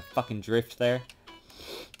 See my fucking drift there?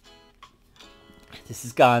 This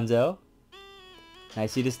is Gonzo.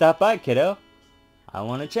 Nice of you to stop by, kiddo. I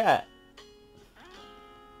want to chat.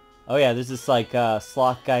 Oh yeah, there's this like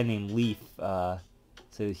sloth guy named Leaf. So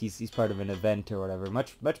he's part of an event or whatever.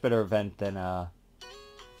 Much better event than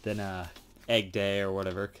Egg Day or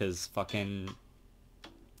whatever, because fucking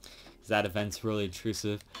that event's really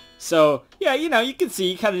intrusive. So yeah, you know, you can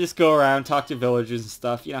see, you kind of just go around, talk to villagers and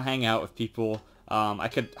stuff, you know, hang out with people. I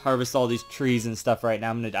could harvest all these trees and stuff right now.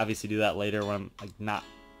 I'm gonna obviously do that later when I'm like not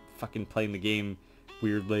fucking playing the game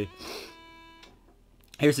weirdly.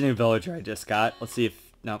 Here's a new villager I just got. Let's see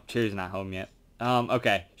if no, Cherry's not home yet.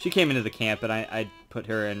 Okay, she came into the camp and I put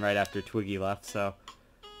her in right after Twiggy left. So,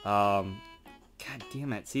 God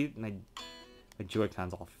damn it! See, my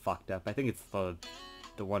Joy-Con's all fucked up. I think it's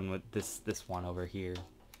the one with this one over here,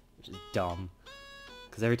 which is dumb.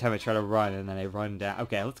 Because every time I try to run and then I run down.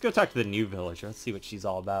 Okay, let's go talk to the new villager. Let's see what she's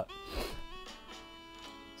all about.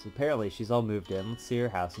 So apparently she's all moved in. Let's see her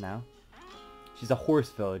house now. She's a horse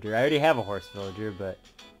villager. I already have a horse villager, but...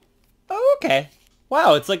 Oh, okay.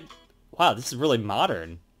 Wow, it's like... Wow, this is really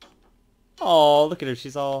modern. Oh, look at her.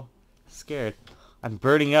 She's all scared. I'm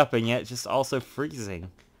burning up and yet just also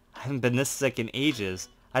freezing. I haven't been this sick in ages.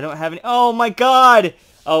 I don't have any... Oh my god!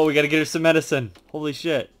 Oh, we gotta get her some medicine. Holy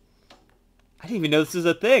shit. I didn't even know this was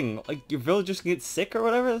a thing. Like, your villagers can get sick or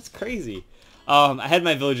whatever? That's crazy. I had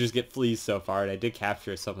my villagers get fleas so far, and I did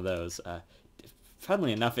capture some of those.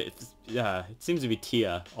 Funnily enough, it seems to be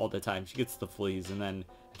Tia all the time. She gets the fleas, and then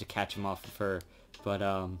I have to catch them off of her.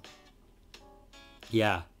 But,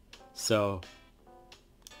 yeah. So,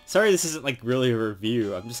 sorry this isn't, like, really a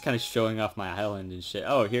review. I'm just kind of showing off my island and shit.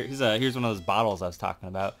 Oh, here's one of those bottles I was talking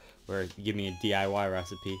about, where you give me a DIY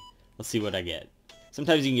recipe. Let's see what I get.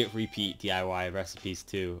 Sometimes you can get repeat DIY recipes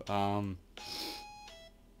too. Oh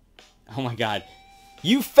my god.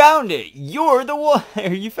 You found it! You're the one!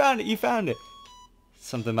 You found it, you found it!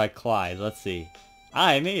 Something by Clyde, let's see.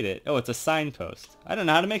 I made it. Oh, it's a signpost. I don't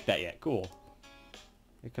know how to make that yet. Cool.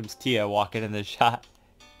 Here comes Tia walking in the shot.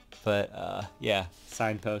 But, yeah.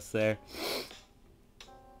 Signpost there.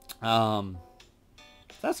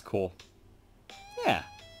 That's cool. Yeah.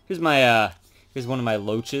 Here's my, here's one of my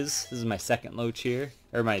loaches. This is my second loach here.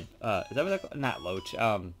 Or my, is that what they're called? Not loach.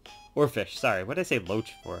 Oarfish. Sorry. What did I say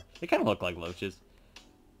loach for? They kind of look like loaches.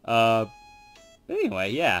 But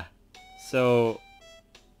anyway, yeah. So,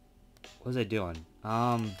 what was I doing?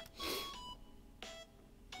 I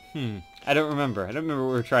don't remember. I don't remember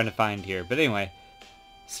what we were trying to find here. But anyway.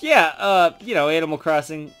 So yeah, you know, Animal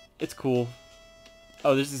Crossing. It's cool.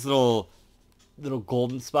 Oh, there's these little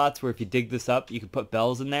golden spots where if you dig this up, you can put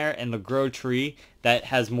bells in there, and it'll grow a tree that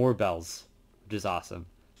has more bells, which is awesome.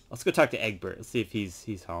 Let's go talk to Egbert. Let's see if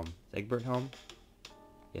he's home. Is Egbert home?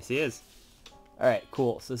 Yes, he is. Alright,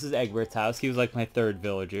 cool. So this is Egbert's house. He was like my third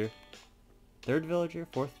villager. Third villager?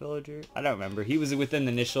 Fourth villager? I don't remember. He was within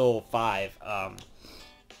the initial 5,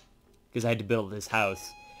 because I had to build this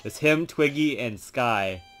house. It was him, Twiggy, and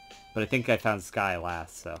Sky, but I think I found Sky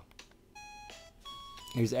last, so...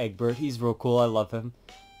 Here's Egbert. He's real cool. I love him.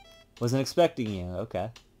 Wasn't expecting you. Okay.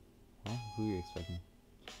 Well, who are you expecting?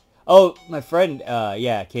 Oh, my friend,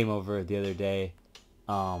 yeah, came over the other day.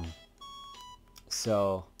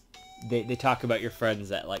 So, they talk about your friends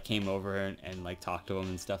that, like, came over and like, talked to them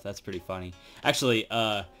and stuff. That's pretty funny. Actually,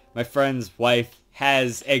 my friend's wife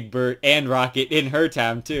has Egbert and Rocket in her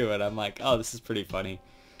town, too. And I'm like, oh, this is pretty funny.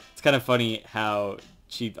 It's kind of funny how...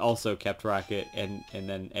 She also kept Rocket, and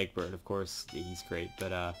then Egbert, of course. He's great,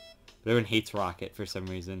 but everyone hates Rocket for some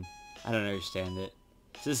reason. I don't understand it.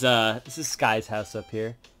 This is Sky's house up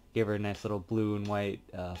here. Gave her a nice little blue and white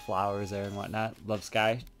flowers there and whatnot. Love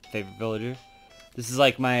Sky, favorite villager. This is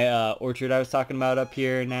like my orchard I was talking about up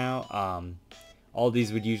here now. All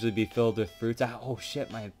these would usually be filled with fruits. Oh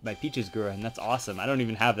shit, my peaches grew and that's awesome. I don't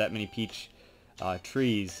even have that many peach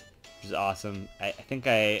trees, which is awesome. I think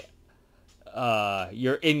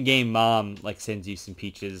your in-game mom like sends you some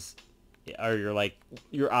peaches, or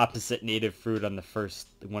your opposite native fruit on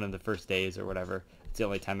one of the first days or whatever. It's the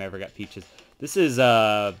only time I ever got peaches. This is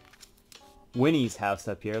Winnie's house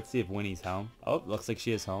up here. Let's see if Winnie's home. Oh, looks like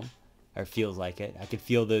she is home. Or feels like it. I can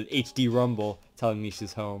feel the HD rumble telling me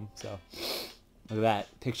she's home. So look at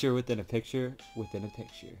that. Picture within a picture within a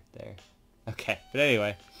picture. There. Okay. But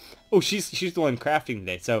anyway. Oh, she's the one crafting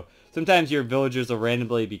today. So sometimes your villagers will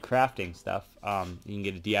randomly be crafting stuff. You can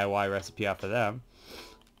get a DIY recipe off of them.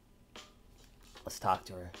 Let's talk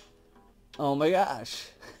to her. Oh my gosh.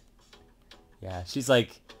 Yeah, she's one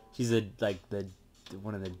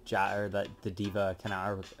of the diva kind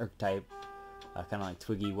of archetype, kind of like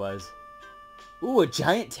Twiggy was. Ooh, a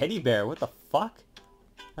giant teddy bear. What the fuck?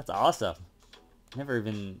 That's awesome. Never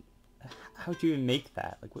even. How'd you even make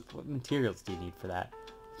that? Like, what materials do you need for that?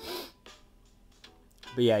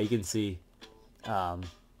 But yeah, you can see,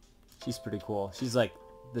 she's pretty cool. She's like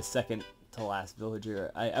the second to last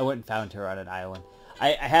villager. I went and found her on an island.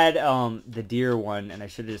 I had the deer one, and I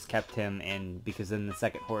should have just kept him in, because then the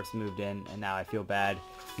second horse moved in, and now I feel bad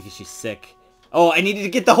because she's sick. Oh, I needed to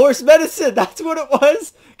get the horse medicine! That's what it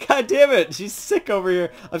was! God damn it! She's sick over here.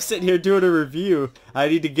 I'm sitting here doing a review. I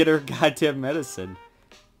need to get her goddamn medicine.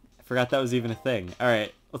 I forgot that was even a thing.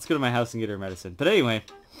 Alright, let's go to my house and get her medicine. But anyway,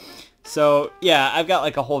 so, yeah, I've got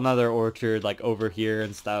like a whole nother orchard like over here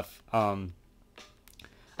and stuff.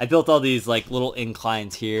 I built all these like little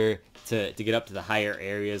inclines here to get up to the higher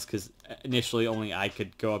areas, because initially only I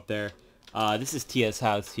could go up there. This is Tia's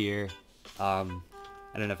house here.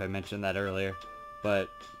 I don't know if I mentioned that earlier, but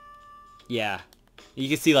yeah, you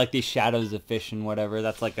can see like these shadows of fish and whatever.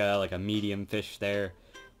 That's like a medium fish there,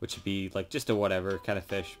 which would be like just a whatever kind of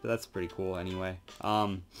fish, but that's pretty cool anyway.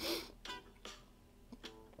 So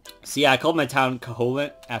yeah, I called my town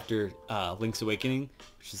Koholint after Link's Awakening,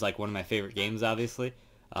 which is like one of my favorite games, obviously.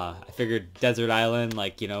 I figured Desert Island,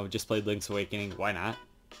 like, you know, just played Link's Awakening. Why not?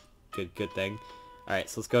 Good thing. Alright,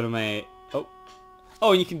 so let's go to my...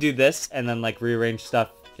 Oh, and you can do this, and then, like, rearrange stuff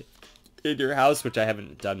in your house, which I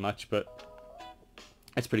haven't done much, but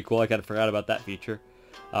it's pretty cool. I kind of forgot about that feature.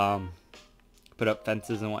 Put up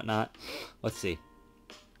fences and whatnot. Let's see.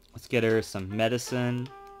 Let's get her some medicine.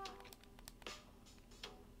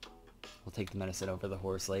 We'll take the medicine over the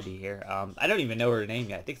horse lady here. I don't even know her name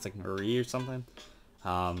yet. I think it's like Marie or something.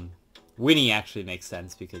 Winnie actually makes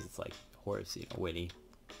sense because it's like horse, you know, Winnie.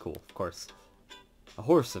 Cool, of course. A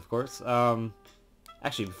horse, of course.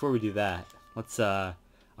 Actually, before we do that, let's, I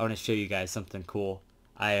want to show you guys something cool.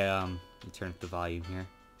 Let me turn up the volume here.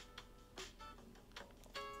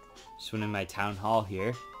 Just went in my town hall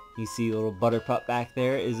here. You see little Butterpup back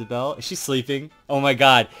there, Isabel. Is she sleeping? Oh my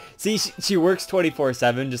god. See, she works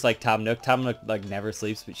 24/7, just like Tom Nook. Tom Nook, like, never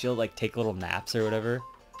sleeps, but she'll, like, take little naps or whatever.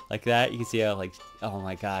 Like that. You can see how, like, oh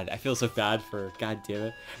my god. I feel so bad for her. God damn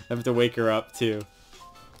it. I have to wake her up, too.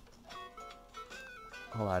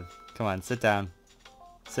 Hold on. Come on, sit down.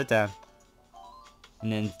 Sit down.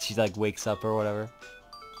 And then she, like, wakes up or whatever.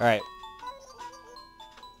 Alright.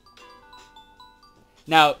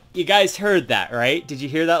 Now, you guys heard that, right? Did you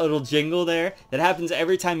hear that little jingle there? That happens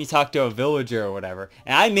every time you talk to a villager or whatever.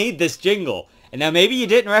 And I made this jingle. And now maybe you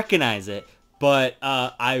didn't recognize it, but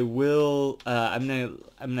I will, I'm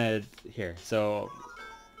gonna, here. So,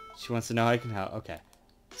 she wants to know how I can help. Okay.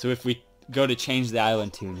 So if we go to change the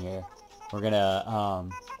island tune here, we're gonna,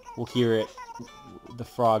 we'll hear it, the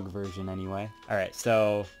frog version anyway. Alright,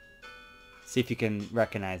 so, see if you can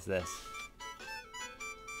recognize this.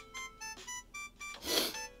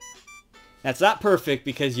 That's not perfect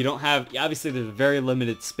because you don't have, obviously there's a very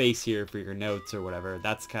limited space here for your notes or whatever.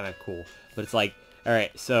 That's kind of cool. But it's like,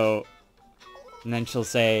 alright, so, and then she'll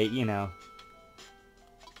say, you know,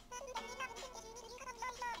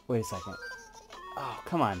 wait a second. Oh,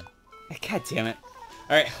 come on. God damn it.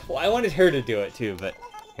 Alright, well, I wanted her to do it too, but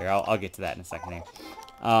here, I'll get to that in a second here.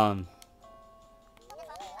 Oh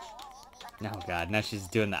god, now she's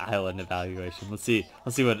doing the island evaluation. Let's see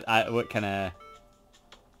what kind of,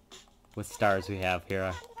 what stars we have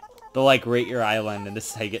here. They'll like rate your island, and this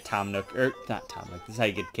is how you get Tom Nook, or not Tom Nook, this is how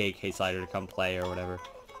you get K Slider to come play or whatever.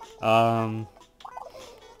 Come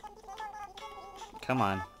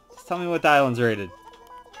on, just tell me what the island's rated.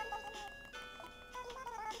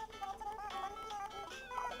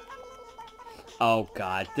 Oh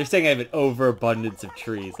god, they're saying I have an overabundance of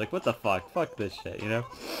trees. Like, what the fuck? Fuck this shit, you know?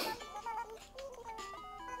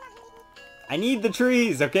 I need the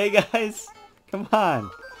trees, okay, guys? Come on.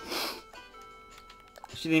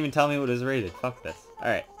 She didn't even tell me what it was rated. Fuck this.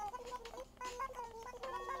 Alright.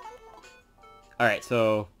 Alright,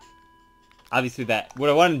 so... obviously that... what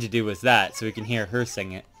I wanted to do was that, so we can hear her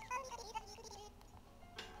sing it.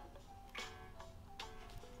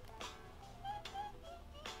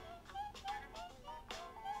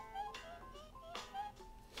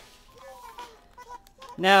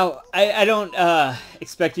 Now, I don't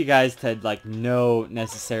expect you guys to, like, know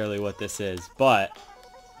necessarily what this is, but...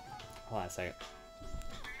 hold on a second.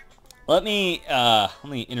 Let me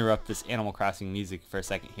interrupt this Animal Crossing music for a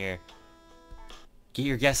second here. Get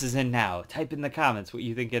your guesses in now. Type in the comments what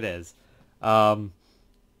you think it is. Here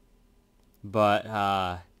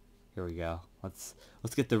we go. Let's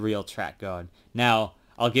get the real track going. Now,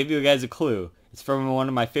 I'll give you guys a clue. It's from one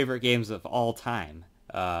of my favorite games of all time.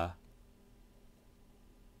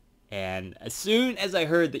 And as soon as I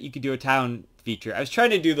heard that you could do a town feature, I was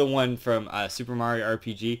trying to do the one from Super Mario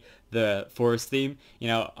RPG, the forest theme. You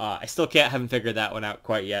know, I still haven't figured that one out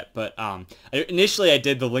quite yet. But initially I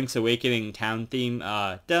did the Link's Awakening town theme,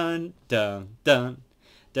 dun dun dun dun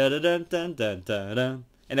dun dun dun dun dun,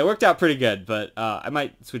 and it worked out pretty good. But I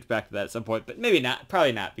might switch back to that at some point, but maybe not.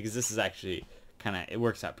 Probably not, because this is actually it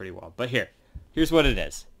works out pretty well. But here's what it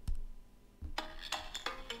is.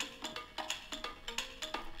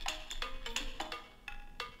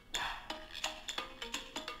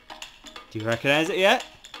 Do you recognize it yet?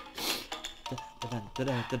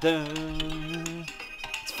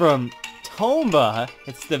 It's from Tomba.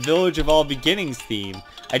 It's the Village of All Beginnings theme.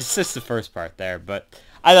 I just missed the first part there, but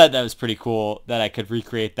I thought that was pretty cool that I could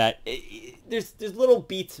recreate that. There's little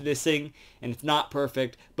beats missing, and it's not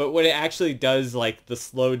perfect, but when it actually does, like, the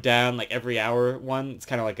slowed down, like, every hour one, it's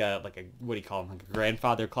kind of like a, what do you call them, like a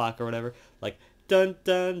grandfather clock or whatever, like, dun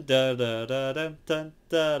dun da da da dun dun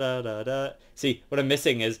da da da da. See, what I'm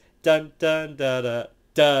missing is dun dun da da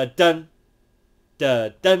da dun da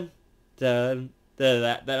dun dun da,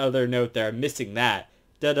 that other note there. I'm missing that.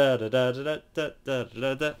 Da da da da da da da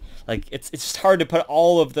da da. Like, it's just hard to put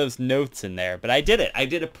all of those notes in there, but I did it. I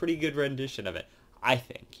did a pretty good rendition of it, I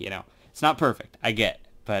think. You know, it's not perfect, I get,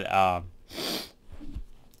 but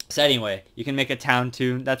so anyway, you can make a town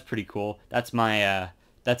tune. That's pretty cool. That's my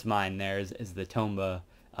that's mine. There is the Tomba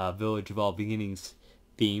Village of All Beginnings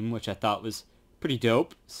theme, which I thought was pretty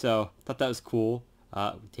dope. So thought that was cool.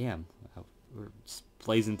 Damn, we're just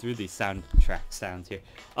blazing through these soundtrack sounds here.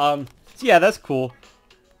 So yeah, that's cool.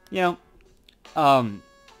 You know, so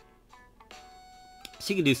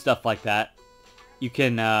you can do stuff like that. You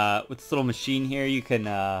can with this little machine here, you can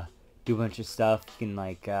do a bunch of stuff. You can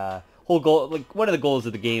like whole goal, like one of the goals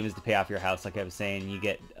of the game is to pay off your house. Like I was saying, you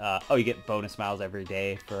get you get bonus miles every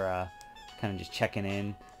day for kind of just checking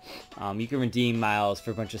in. You can redeem miles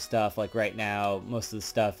for a bunch of stuff. Like right now, most of the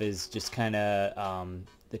stuff is just kind of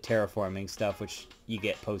the terraforming stuff, which you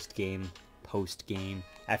get post game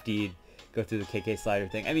after you go through the KK slider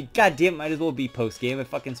thing. I mean, goddamn, might as well be post game. I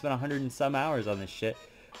fucking spent 100 and some hours on this shit.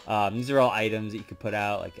 These are all items that you could put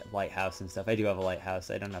out, like a lighthouse and stuff. I do have a lighthouse.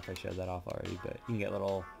 I don't know if I showed that off already, but you can get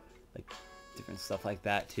little like different stuff like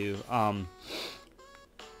that too.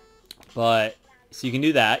 But so you can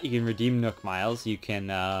do that. You can redeem Nook miles. You can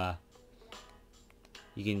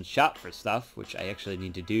shop for stuff, which I actually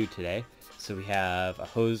need to do today. So we have a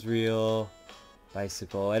hose reel,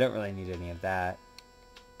 bicycle. I don't really need any of that.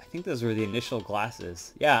 I think those were the initial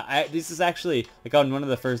glasses. Yeah, this is actually, like on one of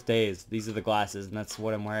the first days, these are the glasses, and that's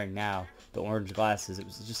what I'm wearing now. The orange glasses. It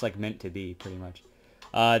was just like meant to be, pretty much.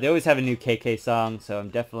 They always have a new KK song, so I'm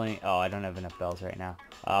definitely... Oh, I don't have enough bells right now.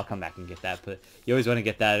 I'll come back and get that, but you always want to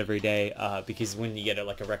get that every day, because when you get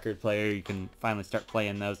like a record player, you can finally start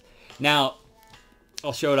playing those. Now,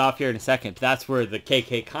 I'll show it off here in a second, but that's where the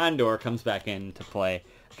KK Condor comes back into play.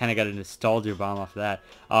 I kind of got a nostalgia bomb off of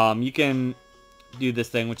that. You can do this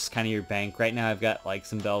thing, which is kind of your bank. Right now I've got like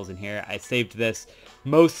some bells in here. I saved this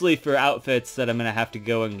mostly for outfits that I'm going to have to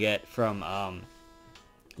go and get from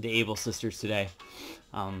the Able Sisters today.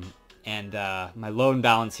 My loan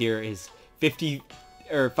balance here is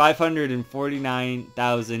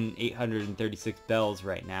 549,836 bells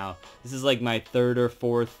right now. This is like my third or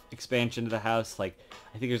fourth expansion to the house. Like,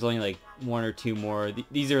 I think there's only like one or two more.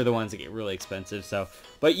 These are the ones that get really expensive. So,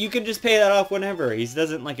 but you can just pay that off whenever. He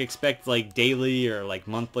doesn't like expect like daily or like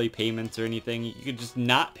monthly payments or anything. You could just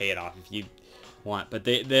not pay it off if you want. But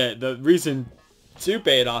the reason to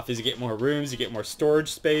pay it off is you get more rooms, you get more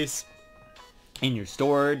storage space in your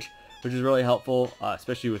storage, which is really helpful,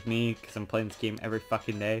 especially with me, because I'm playing this game every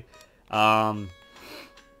fucking day. Oh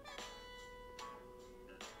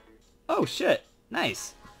shit,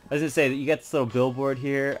 nice. I was gonna say that you got this little billboard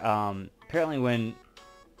here. Apparently when,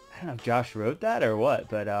 I don't know if Josh wrote that or what,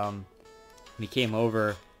 but when he came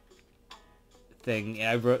over,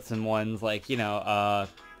 I wrote some ones like, you know,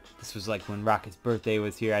 this was like when Rocket's birthday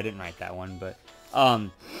was here. I didn't write that one, but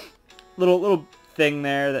little thing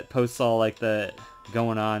there that posts all like the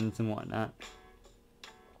going ons and whatnot.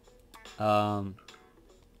 I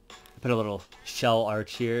put a little shell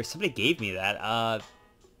arch here. Somebody gave me that.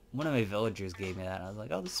 One of my villagers gave me that. I was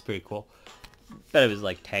like, oh, this is pretty cool. Bet it was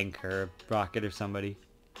like Tank or Rocket or somebody.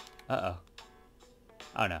 Uh-oh.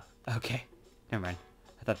 Oh, no. Okay. Never mind.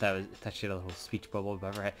 I thought she had a little speech bubble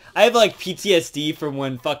above her head. I have like PTSD from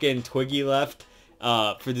when fucking Twiggy left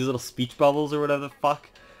for these little speech bubbles or whatever the fuck.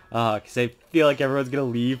 Because I feel like everyone's gonna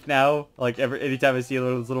leave now. Like anytime I see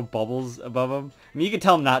those little bubbles above them. I mean, you can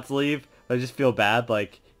tell them not to leave, but I just feel bad.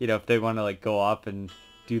 Like, you know, if they want to like go off and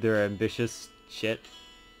do their ambitious shit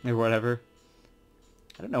or whatever.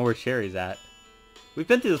 I don't know where Cherry's at. We've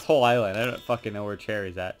been through this whole island. I don't fucking know where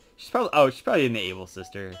Cherry's at. She's probably in the Able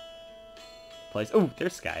Sister place. Oh,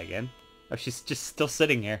 there's Sky again. Oh, she's just still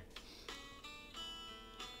sitting here.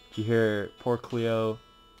 You hear poor Cleo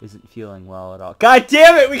isn't feeling well at all. God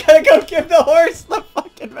damn it! We gotta go give the horse the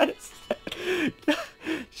fucking medicine.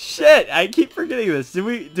 Shit! I keep forgetting this. Did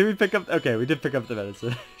we pick up? Okay, we did pick up the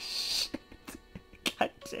medicine. Shit! God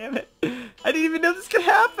damn it! I didn't even know this could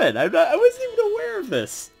happen. I wasn't even aware of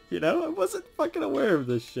this. You know, I wasn't fucking aware of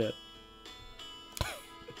this shit.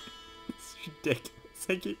 It's ridiculous.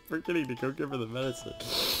 I keep forgetting to go give her the medicine.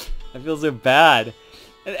 I feel so bad.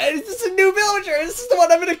 And it's just a new villager. This is the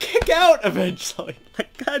one I'm gonna kick out eventually.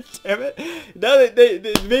 Like, god damn it! Now that they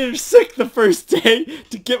made her sick the first day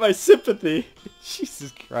to get my sympathy.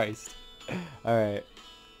 Jesus Christ! All right,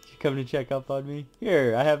 you coming to check up on me?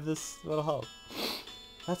 Here, I have this little help.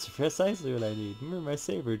 That's precisely what I need. Remember my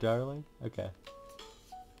saber, darling. Okay.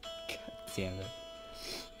 God damn it.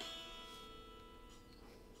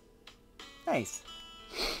 Nice.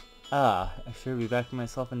 Ah, I sure be back to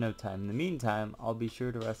myself in no time. In the meantime, I'll be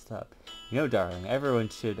sure to rest up. You know, darling, everyone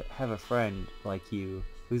should have a friend like you.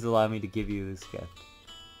 Please allow me to give you this gift.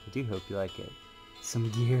 I do hope you like it. Some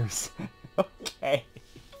gears. Okay.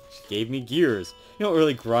 She gave me gears. You know what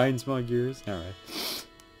really grinds my gears? Alright.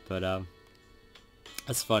 But,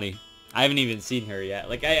 that's funny. I haven't even seen her yet.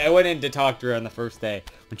 Like, I went in to talk to her on the first day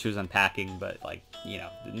when she was unpacking, but, like, you know,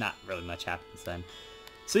 not really much happens then.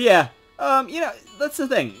 So, yeah. You know, that's the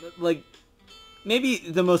thing. Like, maybe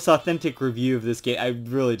the most authentic review of this game... I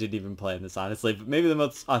really didn't even plan this, honestly. But maybe the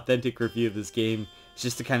most authentic review of this game is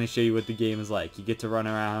just to kind of show you what the game is like. You get to run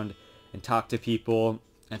around and talk to people,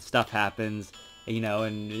 and stuff happens. And, you know,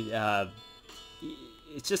 and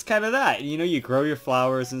it's just kind of that. You know, you grow your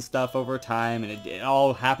flowers and stuff over time, and it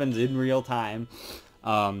all happens in real time.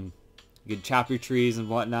 You can chop your trees and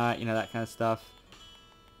whatnot, you know, that kind of stuff.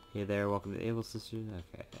 Hey there, welcome to the Able Sisters.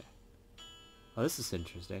 Okay. Oh, this is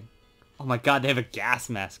interesting. Oh my god, they have a gas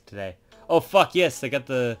mask today. Oh fuck, yes, they got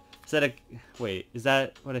the... Is that a... Wait, is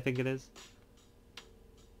that what I think it is?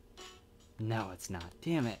 No, it's not.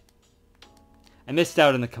 Damn it. I missed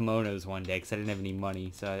out on the kimonos one day because I didn't have any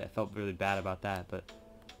money, so I felt really bad about that, but...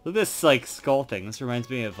 Look at this, like, skull thing. This reminds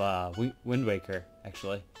me of Wind Waker,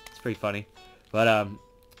 actually. It's pretty funny. But,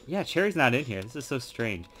 yeah, Cherry's not in here. This is so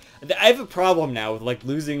strange. I have a problem now with, like,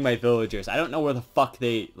 losing my villagers. I don't know where the fuck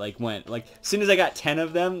they, like, went. Like, as soon as I got 10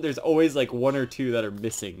 of them, there's always, like, 1 or 2 that are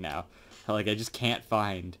missing now. Like, I just can't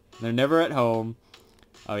find. They're never at home.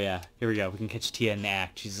 Oh, yeah. Here we go. We can catch Tia in the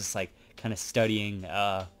act. She's just, like, kind of studying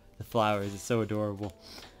the flowers. It's so adorable.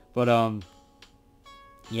 But,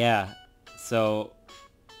 yeah. So,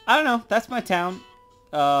 I don't know. That's my town.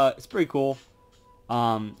 It's pretty cool.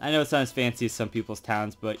 I know it's not as fancy as some people's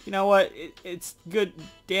towns, but you know what? It's good,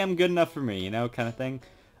 damn good enough for me, you know, kind of thing.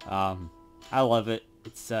 I love it.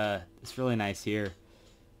 It's really nice here.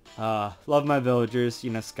 Love my villagers, you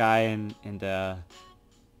know, Sky and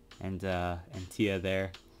Tia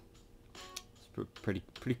there. It's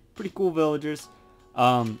pretty cool villagers.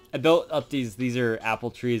 I built up these are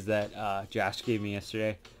apple trees that Josh gave me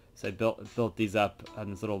yesterday. So I built these up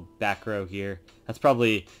on this little back row here. That's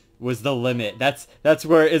probably was the limit. That's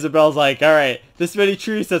where Isabel's like, all right, this many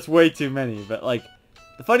trees, that's way too many. But like,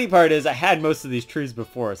 the funny part is I had most of these trees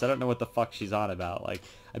before, so I don't know what the fuck she's on about. Like,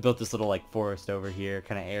 I built this little like forest over here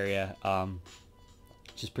kind of area,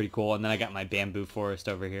 which is pretty cool. And then I got my bamboo forest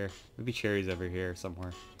over here. Maybe Cherry's over here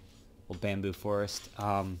somewhere. Little bamboo forest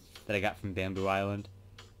that I got from Bamboo Island.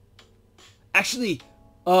 Actually,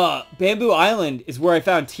 Bamboo Island is where I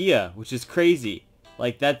found Tia, which is crazy.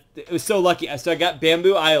 Like, that, it was so lucky. So I got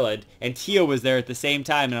Bamboo Island, and Tia was there at the same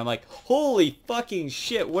time, and I'm like, holy fucking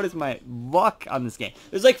shit, what is my luck on this game?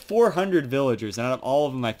 There's like 400 villagers, and out of all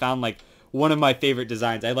of them, I found like one of my favorite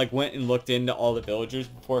designs. I like went and looked into all the villagers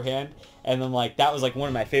beforehand, and then like, that was like one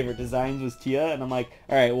of my favorite designs was Tia, and I'm like,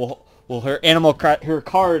 alright, well, her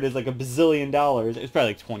card is like $1 bazillion. It was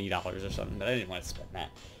probably like $20 or something, but I didn't want to spend that.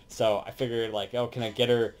 So I figured, like, oh, can I get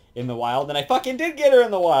her in the wild? And I fucking did get her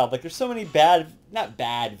in the wild. Like, there's so many not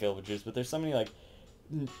bad villagers, but there's so many, like,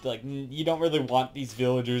 you don't really want these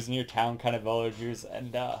villagers in your town kind of villagers.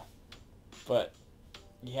 And, but,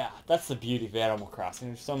 yeah, that's the beauty of Animal Crossing.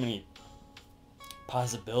 There's so many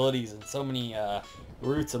possibilities and so many,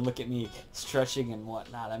 routes. And look at me stretching and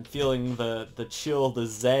whatnot. I'm feeling the chill, the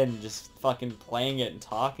zen, just fucking playing it and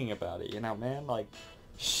talking about it, you know, man? Like,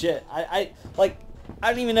 shit. I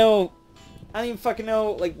don't even fucking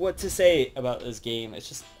know, like, what to say about this game. It's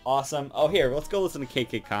just awesome. Oh, here, let's go listen to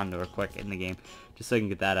KK Kondo real quick in the game, just so I can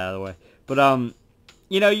get that out of the way. But,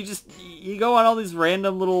 you know, you go on all these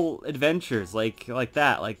random little adventures, like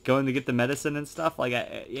that, like going to get the medicine and stuff, like,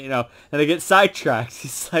 you know, and I get sidetracked.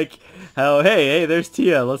 It's like, oh, hey, there's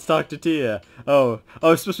Tia, let's talk to Tia. Oh,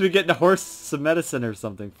 I'm supposed to be getting a horse some medicine or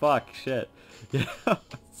something. Fuck, shit. You know,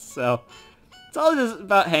 so... it's all just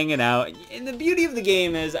about hanging out. And the beauty of the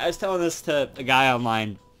game is, I was telling this to a guy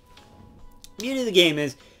online, the beauty of the game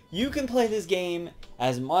is, you can play this game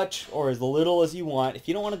as much or as little as you want. If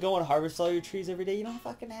you don't want to go and harvest all your trees every day, you don't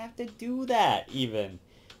fucking have to do that, even.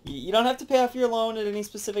 You don't have to pay off your loan at any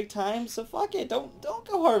specific time, so fuck it. Don't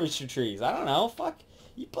go harvest your trees. I don't know, fuck.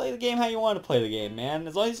 You play the game how you want to play the game, man.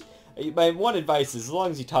 As long as... my one advice is, as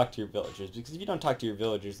long as you talk to your villagers, because if you don't talk to your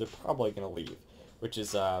villagers, they're probably going to leave, which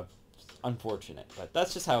is, unfortunate, but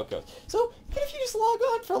that's just how it goes. So, even if you just log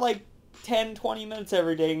on for like 10-20 minutes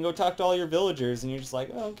every day and go talk to all your villagers and you're just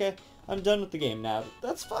like, oh, okay, I'm done with the game now,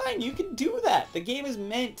 that's fine. You can do that. The game is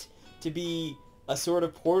meant to be a sort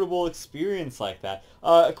of portable experience like that.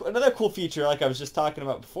 Another cool feature, like I was just talking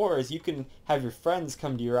about before, is you can have your friends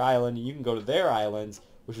come to your island and you can go to their islands,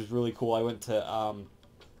 which is really cool. I went to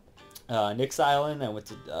Nick's island. I went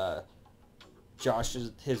to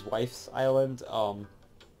his wife's island.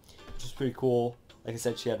 Which is pretty cool. Like I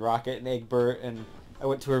said, she had Rocket and Egbert, and I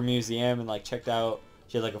went to her museum and like checked out.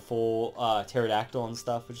 She had like a full pterodactyl and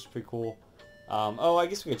stuff, which is pretty cool. Oh, I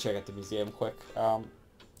guess we could check out the museum quick.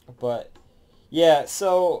 But yeah,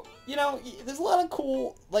 so you know, there's a lot of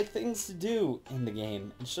cool like things to do in the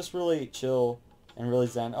game. It's just really chill and really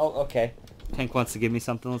zen. Oh, okay. Tank wants to give me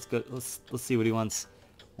something. Let's go. Let's see what he wants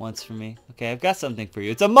from me. Okay, I've got something for you.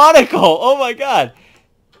 It's a monocle. Oh my god,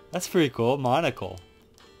 that's pretty cool. Monocle.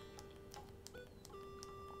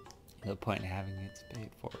 No point in having it paid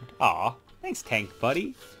forward. Aw, thanks, Tank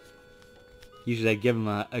buddy. Usually I give him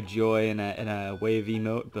a joy and a wave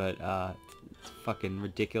emote, but it's fucking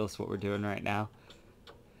ridiculous what we're doing right now.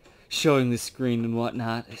 Showing the screen and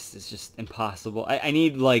whatnot, it's just impossible. I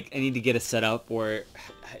need to get a setup where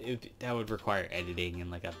that would require editing and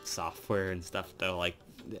like a software and stuff though. Like,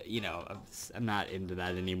 you know, I'm not into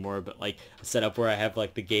that anymore. But like a setup where I have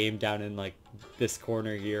like the game down in like this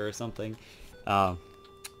corner here or something.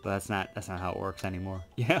 But that's not how it works anymore.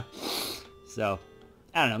 Yeah. So,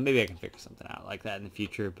 I don't know. Maybe I can figure something out like that in the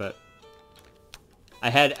future. But I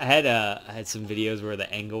had some videos where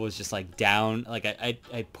the angle was just like down. Like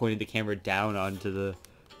I pointed the camera down onto the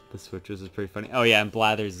switch, which was pretty funny. Oh yeah, and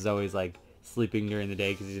Blathers is always like sleeping during the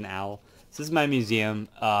day because he's an owl. So this is my museum.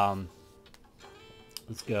 Let's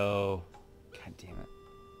go. God damn it.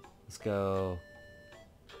 Let's go.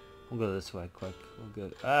 We'll go this way quick. We'll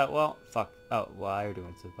go. Well, fuck. Oh, well, I already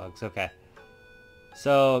went to the bugs. Okay.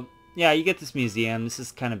 So, yeah, you get this museum. This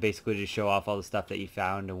is kind of basically to show off all the stuff that you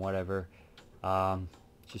found and whatever.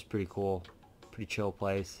 It's just pretty cool. Pretty chill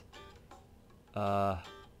place. Yeah,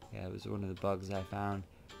 it was one of the bugs I found.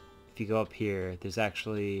 If you go up here, there's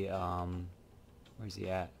actually, where's he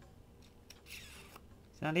at? He's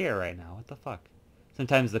not here right now. What the fuck?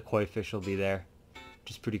 Sometimes the koi fish will be there,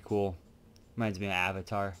 which is pretty cool. Reminds me of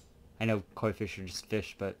Avatar. I know koi fish are just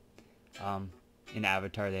fish, but in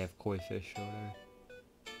Avatar they have koi fish or whatever.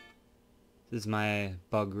 This is my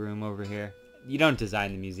bug room over here. You don't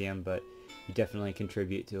design the museum, but you definitely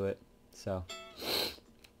contribute to it. So,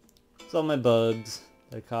 it's all my bugs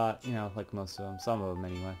that I caught, you know, like most of them. Some of them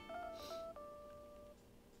anyway.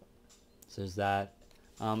 So there's that.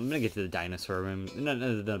 I'm gonna get to the dinosaur room. None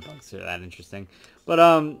of the bugs are that interesting. But,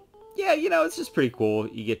 yeah, you know, it's just pretty cool.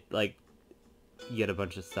 You get, like, you get a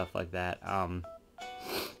bunch of stuff like that.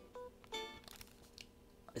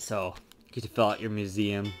 So, you get to fill out your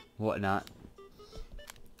museum, whatnot.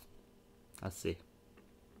 Let's see.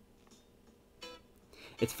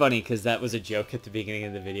 It's funny because that was a joke at the beginning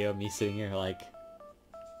of the video, me sitting here like,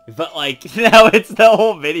 but like now it's the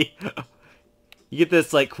whole video. You get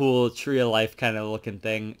this like cool tree of life kind of looking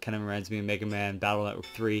thing. Kind of reminds me of Mega Man Battle Network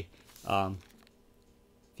 3. If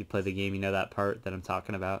you play the game, you know that part that I'm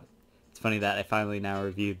talking about. It's funny that I finally now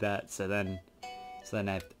reviewed that, so then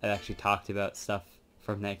I actually talked about stuff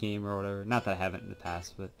from that game or whatever. Not that I haven't in the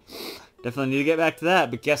past, but definitely need to get back to that.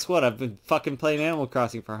 But guess what? I've been fucking playing Animal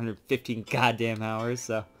Crossing for 115 goddamn hours,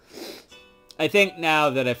 so I think now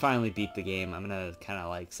that I finally beat the game, I'm gonna kind of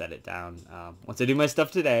like set it down. Once I do my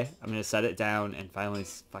stuff today, I'm gonna set it down and finally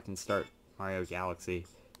fucking start Mario Galaxy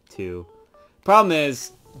 2. Problem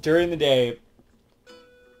is, during the day,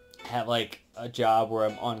 I have like a job where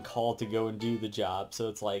I'm on call to go and do the job, so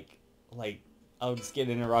it's like I'll just get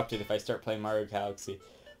interrupted if I start playing Mario Galaxy.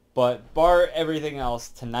 But bar everything else,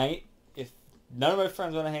 tonight, if none of my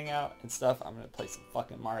friends want to hang out and stuff, I'm going to play some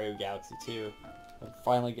fucking Mario Galaxy 2. And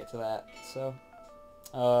finally get to that. So,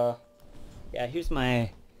 yeah, here's my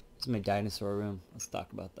dinosaur room. Let's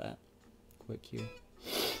talk about that quick here.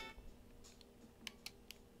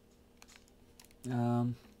 I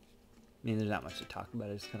mean, there's not much to talk about.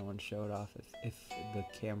 I just kind of want to show it off if the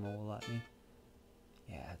camera will let me.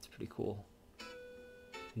 Yeah, it's pretty cool.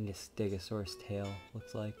 And this Stegosaurus tail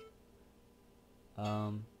looks like.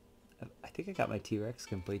 I think I got my T-Rex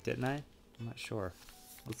complete, didn't I? I'm not sure.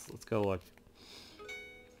 Let's go look.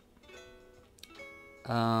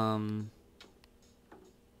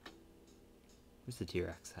 Where's the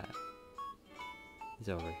T-Rex at? He's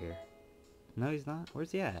over here. No, he's not.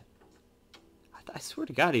 Where's he at? I swear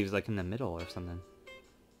to God, he was like in the middle or something.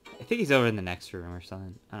 I think he's over in the next room or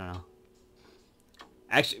something. I don't know.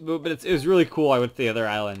 Actually, but it was really cool. I went to the other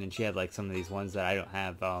island and she had like some of these ones that I don't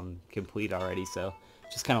have complete already. So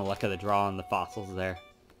just kind of luck of the draw on the fossils there.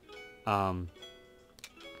 I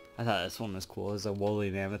thought this one was cool. It was a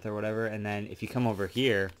woolly mammoth or whatever. And then if you come over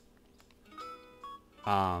here,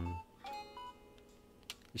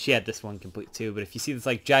 she had this one complete too. But if you see this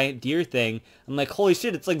like giant deer thing, I'm like, holy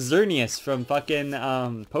shit, it's like JZNES from fucking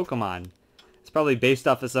Pokemon. It's probably based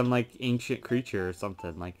off of some like ancient creature or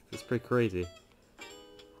something. Like, it's pretty crazy.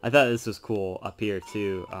 I thought this was cool up here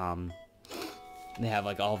too. They have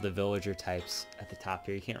like all the villager types at the top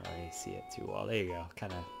here. You can't really see it too well. There you go.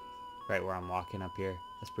 Kind of right where I'm walking up here.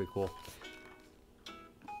 That's pretty cool.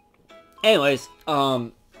 Anyways,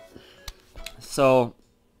 so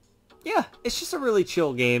yeah, it's just a really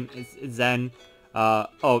chill game. It's zen.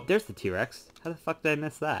 Oh, there's the T-Rex. How the fuck did I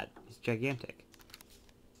miss that? He's gigantic.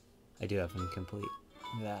 I do have him complete.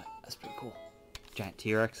 Look at that. That's pretty cool. Giant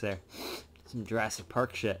T-Rex there. Some Jurassic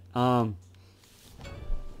Park shit.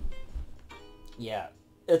 Yeah,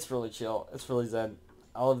 it's really chill. It's really zen.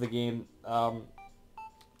 I love the game.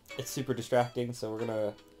 It's super distracting, so we're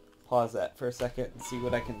gonna pause that for a second and see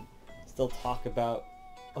what I can still talk about.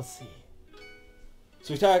 Let's see.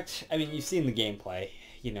 So we talked, I mean, you've seen the gameplay.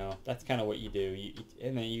 You know, that's kind of what you do.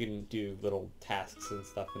 And then you can do little tasks and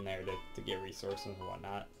stuff in there to get resources and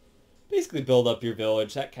whatnot. Basically build up your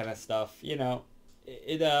village, that kind of stuff. You know,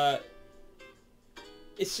 it's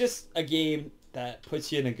just a game that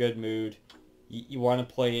puts you in a good mood. You want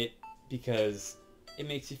to play it because it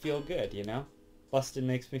makes you feel good, you know? Bustin'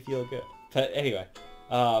 makes me feel good. But anyway,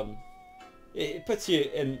 it puts you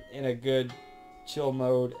in a good, chill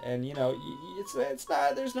mode, and you know, it's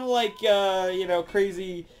not, there's no like, you know,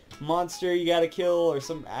 crazy monster you gotta kill or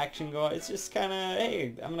some action going. It's just kind of,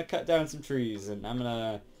 hey, I'm gonna cut down some trees and I'm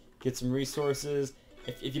gonna get some resources.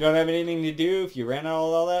 If you don't have anything to do, if you ran out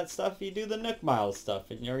of all that stuff, you do the Nook Mile stuff,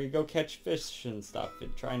 and or you go catch fish and stuff,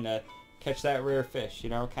 and trying to catch that rare fish, you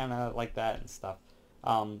know, kind of like that and stuff.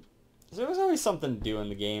 So there's always something to do in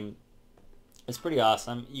the game. It's pretty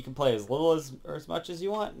awesome. You can play as little or as much as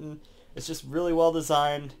you want, and it's just really well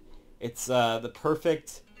designed. It's the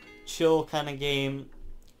perfect chill kind of game,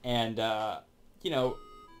 and you know,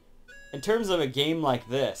 in terms of a game like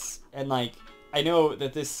this, and like, I know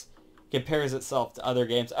that this compares itself to other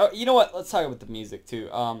games. Oh, you know what? Let's talk about the music too.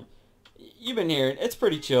 You've been hearing, it's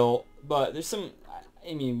pretty chill, but there's some,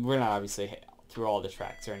 I mean, we're not obviously through all the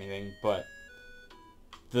tracks or anything, but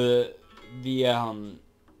the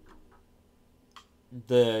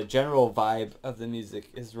general vibe of the music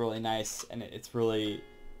is really nice, and it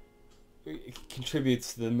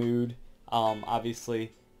contributes to the mood.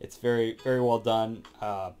 Obviously, it's very, very well done.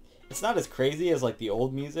 It's not as crazy as like the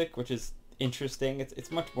old music, which is interesting. It's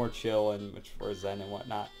much more chill and much more zen and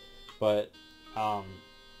whatnot. But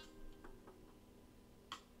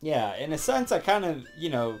yeah, in a sense, I kind of, you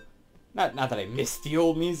know, not that I miss the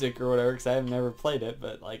old music or whatever, because I've never played it,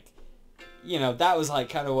 but like, you know, that was like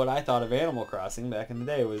kind of what I thought of Animal Crossing back in the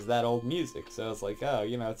day, was that old music. So I was like, oh,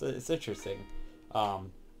 you know, it's interesting.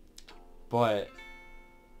 But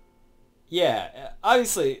yeah,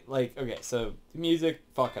 obviously, like, okay, so the music,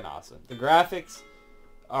 fucking awesome. The graphics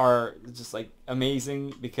are just like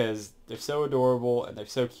amazing because they're so adorable and they're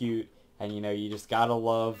so cute, and you know, you just gotta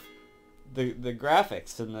love the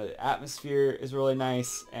graphics, and the atmosphere is really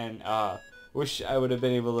nice. And wish I would have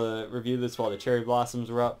been able to review this while the cherry blossoms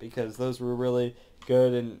were up, because those were really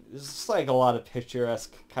good, and there's just like a lot of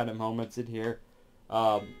picturesque kind of moments in here.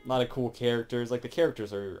 A lot of cool characters. Like, the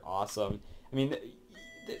characters are awesome. I mean,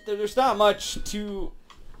 there's not much to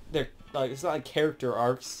their, like, it's not like character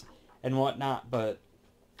arcs and whatnot, but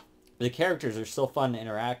the characters are still fun to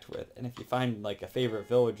interact with. And if you find like a favorite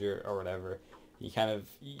villager or whatever, you kind of,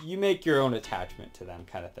 you make your own attachment to them,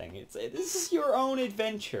 kind of thing. This is your own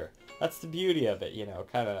adventure. That's the beauty of it, you know.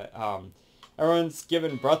 Kind of everyone's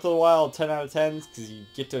given Breath of the Wild 10 out of 10s because you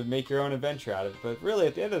get to make your own adventure out of it. But really,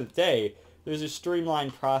 at the end of the day, there's a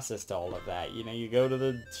streamlined process to all of that. You know, you go to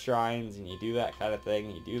the shrines and you do that kind of thing.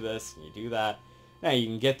 And you do this and you do that. Now, you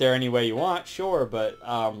can get there any way you want, sure, but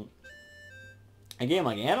a game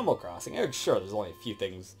like Animal Crossing, sure, there's only a few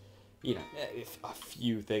things, you know, a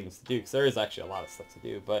few things to do, because there is actually a lot of stuff to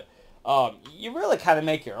do, but you really kind of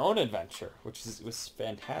make your own adventure, which was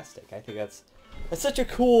fantastic. I think that's such a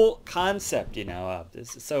cool concept, you know.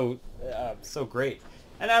 This is so great.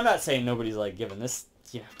 And I'm not saying nobody's like giving this,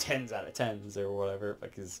 you know, 10s out of 10s or whatever,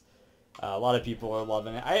 because a lot of people are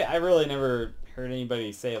loving it. I really never heard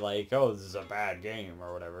anybody say like, oh, this is a bad game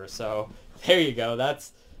or whatever. So there you go.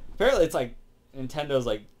 That's apparently, it's like Nintendo's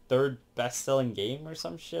like third best-selling game or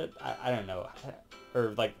some shit. I don't know,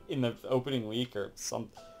 or like in the opening week or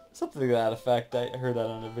something to that effect. I heard that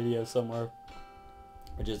on a video somewhere,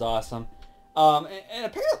 which is awesome. And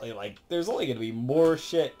apparently, like, there's only going to be more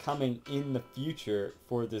shit coming in the future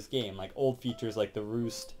for this game, like old features like the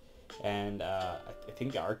Roost, and I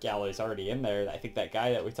think the art gallery's already in there. I think that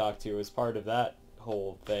guy that we talked to was part of that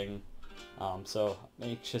whole thing. So I'm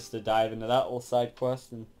anxious to dive into that little side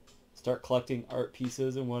quest and start collecting art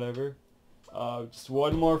pieces and whatever. Just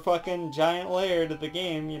one more fucking giant layer to the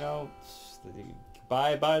game, you know.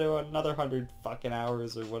 Bye to another 100 fucking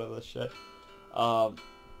hours or whatever the shit.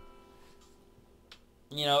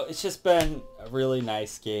 You know, it's just been a really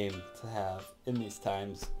nice game to have in these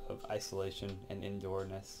times of isolation and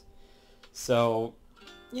indoorness. So,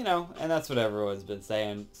 you know, and that's what everyone's been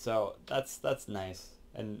saying. So that's nice.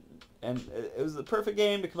 And it was the perfect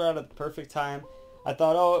game to come out at the perfect time. I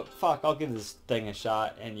thought, oh, fuck, I'll give this thing a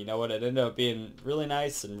shot. And you know what? It ended up being really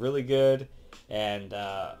nice and really good. And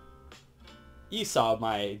you saw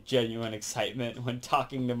my genuine excitement when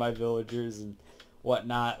talking to my villagers and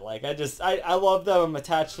whatnot. Like, I love them. I'm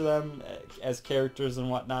attached to them as characters and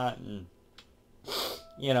whatnot. And,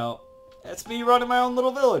 you know, it's me running my own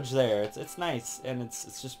little village there. It's nice. And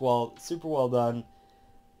it's just super well done.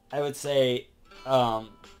 I would say,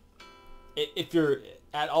 if you're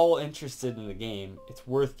at all interested in the game, it's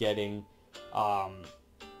worth getting.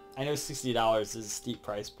 I know $60 is a steep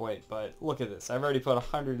price point, but look at this. I've already put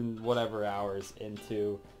 100 and whatever hours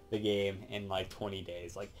into the game in like 20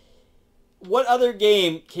 days. Like, what other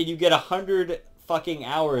game can you get 100 fucking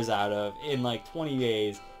hours out of in like 20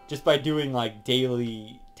 days just by doing like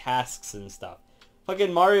daily tasks and stuff?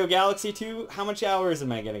 Fucking Mario Galaxy 2, how much hours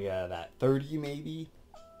am I gonna get out of that? 30 maybe?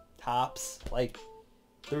 Tops? Like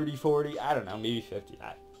 30, 40? I don't know, maybe 50.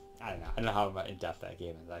 I don't know. I don't know how in-depth that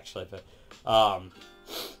game is actually, but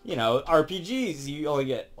you know, RPGs, you only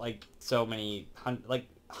get like so many, like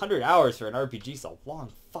 100 hours for an RPG is a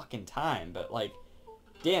long fucking time, but like,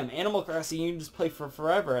 damn, Animal Crossing you can just play for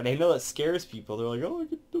forever, and I know that scares people. They're like, oh,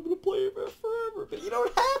 I'm gonna play it for forever, but you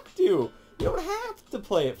don't have to. You don't have to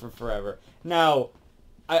play it for forever. Now,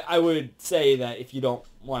 I would say that if you don't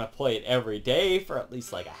want to play it every day for at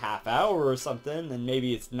least like a half hour or something, then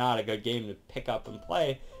maybe it's not a good game to pick up and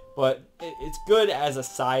play. But it's good as a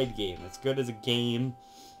side game. It's good as a game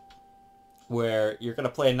where you're going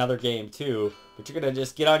to play another game too, but you're going to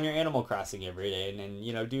just get on your Animal Crossing every day and then,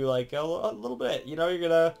 you know, do like a little bit. You know, you're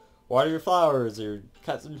going to water your flowers or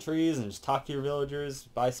cut some trees and just talk to your villagers,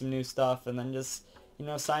 buy some new stuff, and then just, you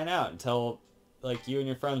know, sign out until like you and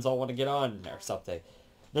your friends all want to get on or something.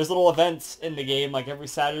 There's little events in the game, like every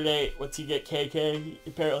Saturday, once you get KK,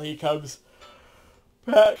 apparently he comes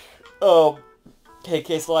back,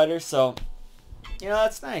 KK sliders, so, you know,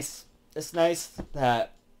 that's nice. It's nice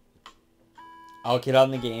that I'll get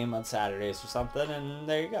on the game on Saturdays or something, and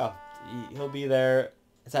there you go. He'll be there.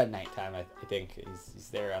 It's at nighttime, I think. He's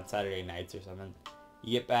there on Saturday nights or something.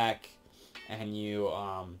 You get back, and you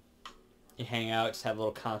you hang out, just have a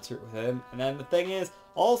little concert with him. And then the thing is,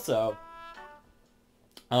 also,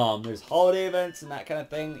 there's holiday events and that kind of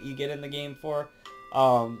thing that you get in the game for.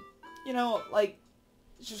 You know, like,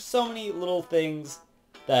 there's just so many little things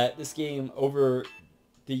that this game over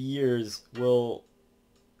the years will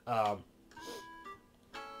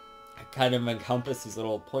kind of encompass these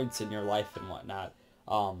little points in your life and whatnot.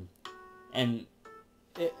 And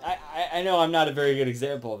I know I'm not a very good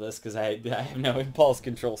example of this because I have no impulse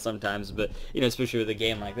control sometimes, but, you know, especially with a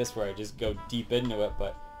game like this where I just go deep into it.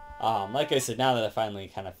 But like I said, now that I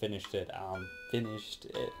finally kind of finished it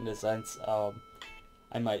in a sense,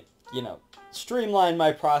 I might, you know, streamline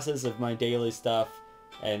my process of my daily stuff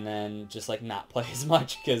and then just, like, not play as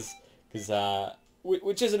much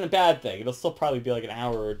which isn't a bad thing. It'll still probably be like an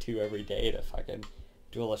hour or two every day to fucking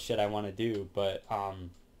do all the shit I want to do, but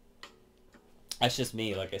that's just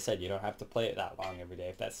me. Like I said, you don't have to play it that long every day.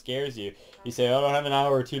 If that scares you, you say, oh, I don't have an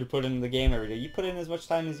hour or two to put into the game every day. You put in as much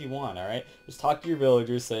time as you want, alright? Just talk to your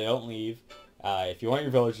villagers so they don't leave. If you want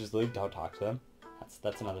your villagers to leave, don't talk to them.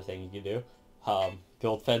 That's another thing you can do.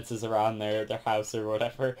 Build fences around their house or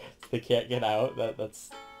whatever so they can't get out.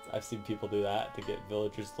 That's I've seen people do that to get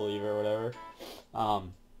villagers to leave or whatever. But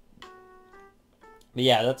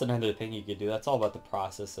yeah, that's another thing you could do. That's all about the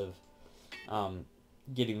process of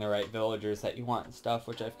getting the right villagers that you want and stuff,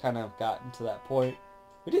 which I've kind of gotten to that point.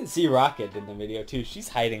 We didn't see Rocket in the video too. She's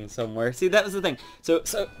hiding somewhere. See, that was the thing.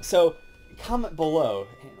 So comment below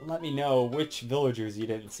and let me know which villagers you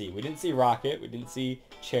didn't see. We didn't see Rocket. We didn't see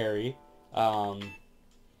Cherry. I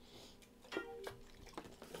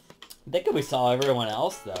think we saw everyone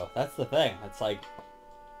else, though. That's the thing. It's like...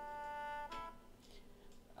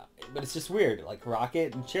 But it's just weird. Like,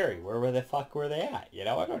 Rocket and Cherry, where the fuck were they at? You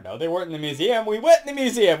know, I don't know. They weren't in the museum. We went in the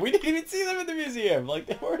museum. We didn't even see them in the museum. Like,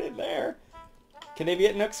 they weren't in there. Can they be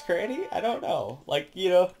at Nook's Cranny? I don't know. Like, you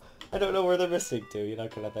know, I don't know where they're missing to, you know,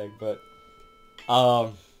 kind of thing. But,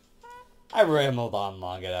 I rambled on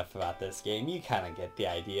long enough about this game. You kind of get the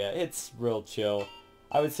idea. It's real chill.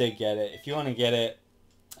 I would say get it. If you want to get it,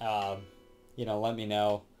 you know, let me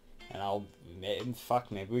know, and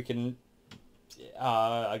maybe we can,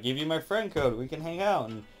 I'll give you my friend code, we can hang out,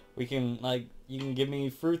 and we can, like, you can give me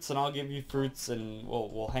fruits, and I'll give you fruits, and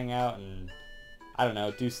we'll hang out, and, I don't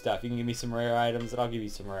know, do stuff. You can give me some rare items, and I'll give you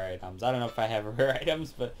some rare items. I don't know if I have rare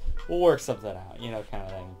items, but we'll work something out, you know, kind of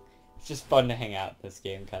thing. It's just fun to hang out in this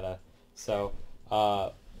game, kind of, so,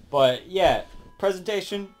 but, yeah,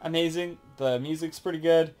 presentation, amazing, the music's pretty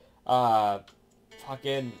good,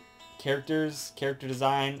 fucking character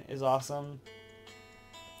design is awesome.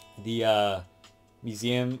 The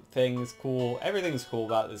museum thing is cool. Everything's cool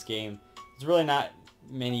about this game. There's really not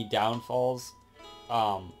many downfalls.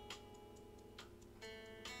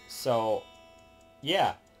 So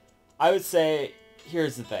yeah, I would say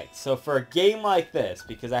here's the thing. So for a game like this,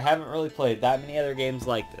 because I haven't really played that many other games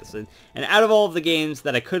like this, and out of all of the games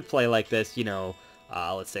that I could play like this, you know,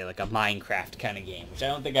 let's say like a Minecraft kind of game, which I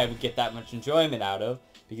don't think I would get that much enjoyment out of,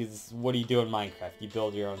 because what do you do in Minecraft? You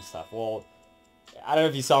build your own stuff. Well, I don't know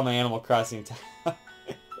if you saw my Animal Crossing time.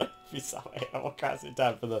 If you saw my Animal Crossing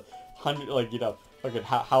time for the 100, like, you know, look at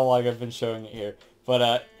how long I've been showing it here.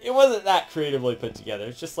 But it wasn't that creatively put together.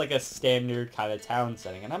 It's just like a standard kind of town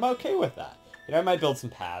setting, and I'm okay with that. You know, I might build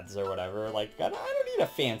some paths or whatever. Like, I don't need a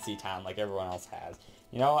fancy town like everyone else has.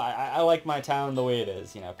 You know, I like my town the way it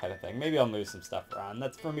is, you know, kind of thing. Maybe I'll move some stuff around.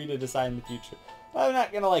 That's for me to decide in the future. But I'm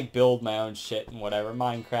not gonna, like, build my own shit and whatever.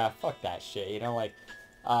 Minecraft, fuck that shit, you know, like,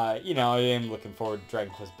 you know, I am looking forward to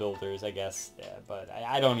Dragon Quest Builders, I guess. Yeah, but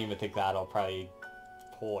I don't even think that'll probably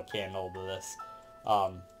pull a candle to this.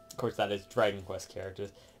 Of course, that is Dragon Quest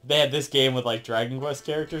characters. If they had this game with, like, Dragon Quest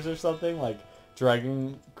characters or something, like,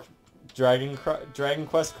 Dragon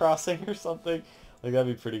Quest Crossing or something, like,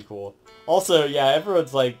 that'd be pretty cool. Also, yeah,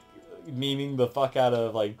 everyone's, like, memeing the fuck out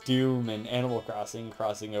of, like, Doom and Animal Crossing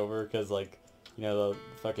crossing over, because, like, you know, the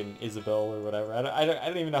fucking Isabelle or whatever. I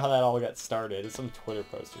don't even know how that all got started. It's some Twitter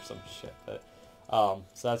post or some shit, but, so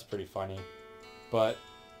that's pretty funny. But,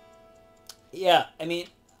 yeah, I mean,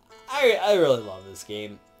 I really love this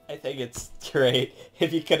game. I think it's great.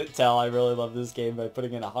 If you couldn't tell, I really love this game by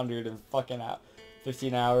putting in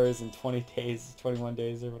 15 hours and 20 days, 21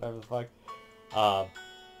 days, or whatever the fuck.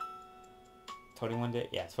 21 days,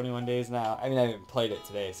 yeah, 21 days now. I mean, I haven't played it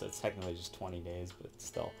today, so it's technically just 20 days, but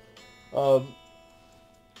still. I'm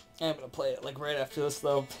gonna play it, like, right after this,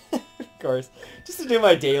 though, of course, just to do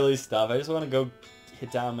my daily stuff. I just want to go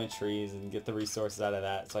hit down my trees and get the resources out of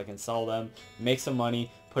that so I can sell them, make some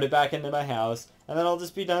money, put it back into my house, and then I'll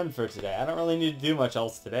just be done for today. I don't really need to do much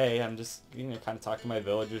else today. I'm just, you know, kind of talk to my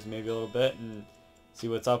villagers maybe a little bit and see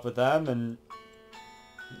what's up with them, and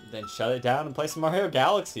then shut it down and play some Mario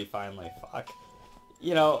Galaxy finally. Fuck.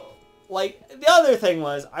 You know, like, the other thing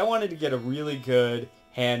was, I wanted to get a really good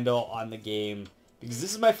handle on the game, because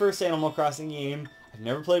this is my first Animal Crossing game. I've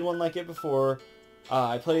never played one like it before.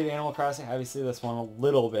 I played Animal Crossing, obviously this one a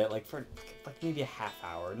little bit, like for like maybe a half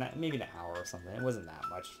hour, maybe an hour or something. It wasn't that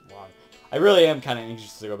much long. I really am kind of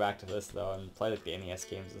anxious to go back to this though and play like the NES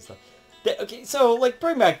games and stuff. Okay, so like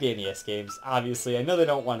bring back the NES games. Obviously, I know they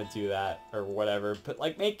don't want to do that or whatever, but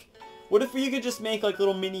like what if you could just make like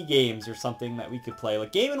little mini games or something that we could play,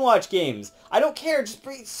 like Game & Watch games? I don't care, just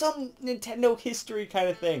bring some Nintendo history kind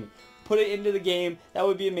of thing. Put it into the game. That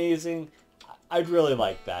would be amazing. I'd really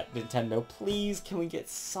like that. Nintendo, please, can we get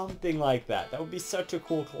something like that? That would be such a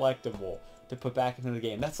cool collectible to put back into the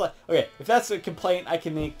game. That's like, okay, if that's a complaint I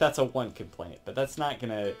can make, that's a one complaint, but that's not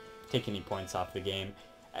gonna take any points off the game.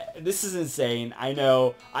 This is insane. I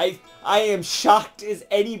know. I am shocked as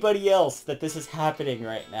anybody else that this is happening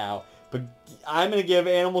right now. But I'm going to give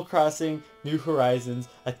Animal Crossing New Horizons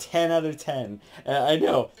a 10 out of 10. And I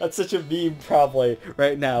know, that's such a meme probably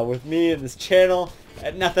right now with me and this channel.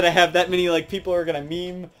 Not that I have that many like people who are going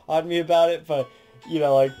to meme on me about it, but you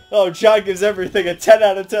know, like, oh, John gives everything a 10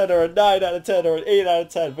 out of 10 or a 9 out of 10 or an 8 out of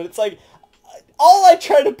 10. But it's like, all I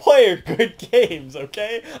try to play are good games,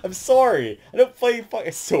 okay? I'm sorry. I don't play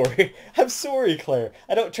sorry. I'm sorry, Claire.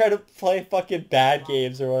 I don't try to play fucking bad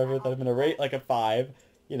games or whatever that I'm going to rate like a 5,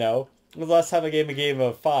 you know? When was the last time I gave a game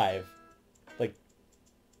a 5? Like,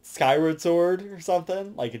 Skyward Sword or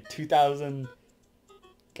something? Like in 2000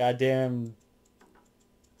 goddamn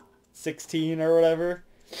 16 or whatever?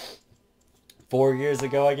 4 years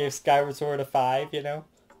ago I gave Skyward Sword a 5, you know?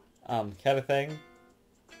 Kind of thing.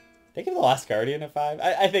 Did I give The Last Guardian a 5?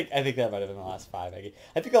 I think that might have been the last 5 I gave.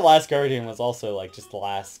 I think The Last Guardian was also like just the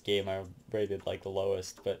last game I rated like the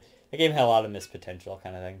lowest, but the game had a lot of missed potential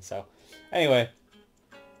kind of thing. So, anyway,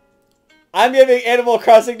 I'm giving Animal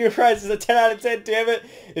Crossing New Horizons a 10 out of 10, damn it.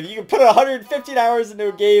 If you can put 115 hours into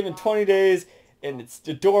a game in 20 days, and it's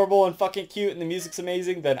adorable and fucking cute and the music's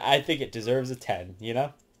amazing, then I think it deserves a 10, you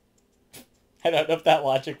know? I don't know if that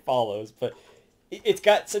logic follows, but it's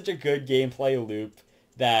got such a good gameplay loop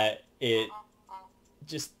that it's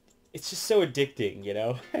just so addicting, you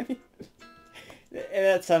know? I mean, and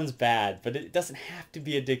that sounds bad, but it doesn't have to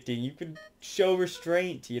be addicting. You can show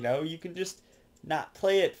restraint, you know? You can just not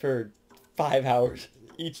play it for 5 hours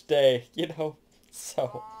each day, you know?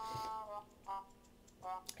 So,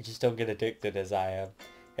 I just don't get addicted as I am.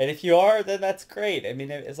 And if you are, then that's great. I mean,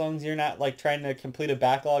 as long as you're not, like, trying to complete a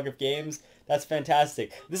backlog of games, that's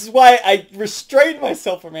fantastic. This is why I restrained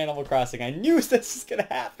myself from Animal Crossing. I knew this was going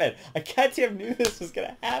to happen. I goddamn knew this was going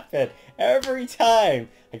to happen. Every time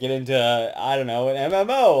I get into, I don't know, an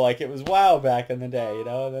MMO, like it was WoW back in the day, you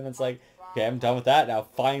know? And then it's like, okay, I'm done with that now,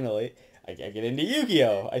 finally. I get into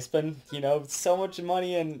Yu-Gi-Oh! I spend, you know, so much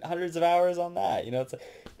money and hundreds of hours on that, you know? It's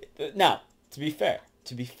like, now, to be fair,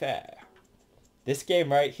 this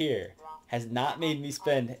game right here has not made me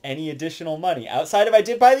spend any additional money outside of I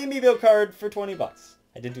did buy the amiibo card for 20 bucks.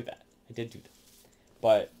 I did do that.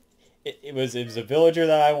 But it was a villager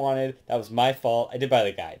that I wanted. That was my fault. I did buy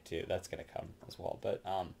the guide too. That's going to come as well. But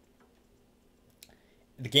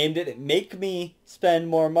the game didn't make me spend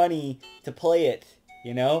more money to play it,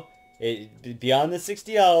 you know? Beyond the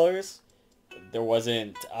 $60, there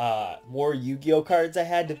wasn't more Yu-Gi-Oh cards I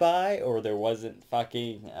had to buy, or there wasn't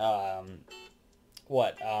fucking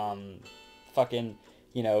fucking,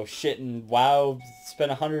 you know, shit and WoW,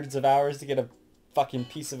 spend hundreds of hours to get a fucking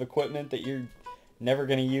piece of equipment that you're never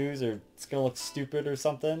gonna use, or it's gonna look stupid or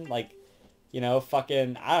something. Like, you know,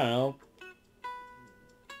 fucking, I don't know.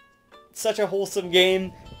 Such a wholesome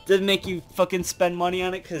game. Doesn't make you fucking spend money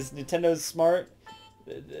on it because Nintendo's smart.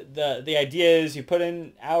 The idea is you put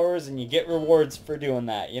in hours and you get rewards for doing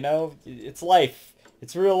that, you know? It's life.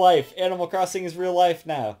 It's real life. Animal Crossing is real life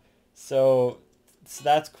now. So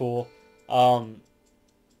that's cool.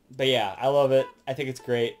 But yeah, I love it. I think it's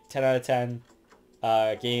great. 10 out of 10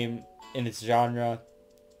 game in its genre.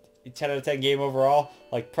 10 out of 10 game overall.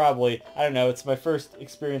 Like, probably, I don't know, it's my first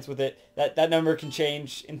experience with it. That number can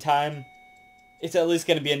change in time. It's at least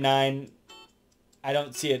going to be a 9. I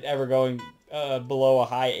don't see it ever going below a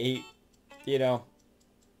high 8, you know.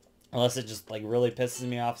 Unless it just, like, really pisses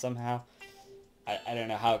me off somehow. I don't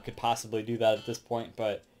know how it could possibly do that at this point,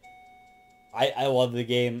 but I love the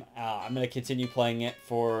game. I'm going to continue playing it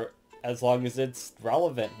for as long as it's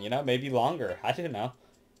relevant, you know, maybe longer. I don't know.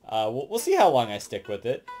 We'll see how long I stick with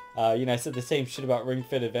it. You know, I said the same shit about Ring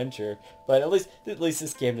Fit Adventure, but at least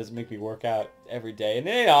this game doesn't make me work out every day. And,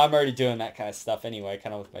 you know, I'm already doing that kind of stuff anyway,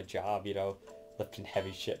 kind of with my job, you know, lifting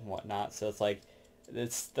heavy shit and whatnot. So it's like,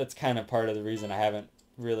 that's kind of part of the reason I haven't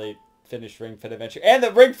really finish Ring Fit Adventure. And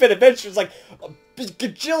the Ring Fit Adventure is like a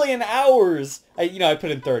gajillion hours. I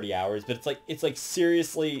put in 30 hours, but it's like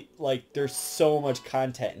seriously, like there's so much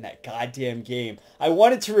content in that goddamn game. I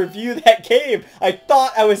wanted to review that game. I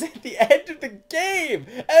thought I was at the end of the game,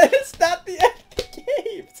 and it's not the end of the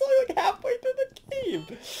game. It's only like halfway through the game.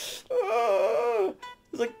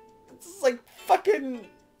 It's like fucking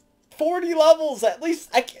 40 levels at least.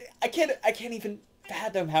 I can't even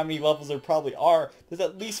fathom how many levels there probably are. There's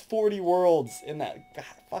at least 40 worlds in that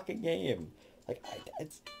fucking game. Like,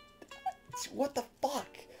 it's what the fuck?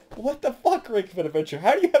 What the fuck, Ring Fit Adventure?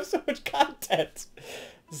 How do you have so much content?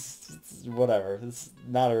 Whatever. This is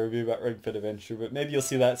not a review about Ring Fit Adventure, but maybe you'll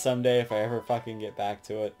see that someday if I ever fucking get back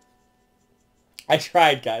to it. I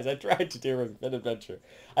tried, guys. I tried to do Ring Fit Adventure.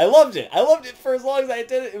 I loved it. I loved it for as long as I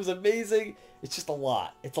did it. It was amazing. It's just a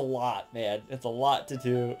lot. It's a lot, man. It's a lot to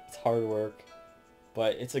do. It's hard work.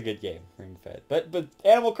 But it's a good game, Ring Fit. But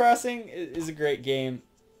Animal Crossing is a great game.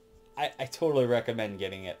 I totally recommend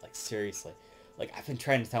getting it. Like, seriously. Like, I've been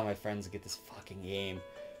trying to tell my friends to get this fucking game.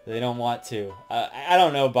 They don't want to. I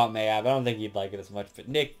don't know about Mayab. I don't think he'd like it as much. But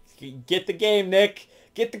Nick, get the game, Nick.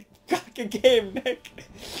 Get the fucking game, Nick.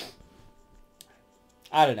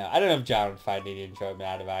 I don't know. I don't know if John would find any enjoyment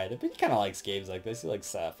out of either. But he kind of likes games like this. He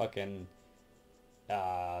likes fucking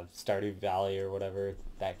Stardew Valley or whatever,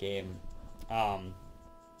 that game. I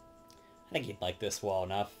think he'd like this well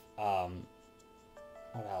enough.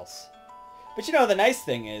 What else? But you know, the nice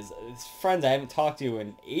thing is, friends I haven't talked to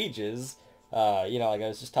in ages, you know, like I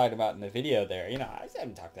was just talking about in the video there, you know, I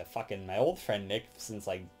haven't talked to fucking my old friend Nick since,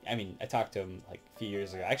 like, I mean, I talked to him, like, a few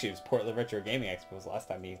years ago. Actually, it was Portland Retro Gaming Expo was the last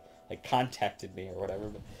time he, like, contacted me or whatever,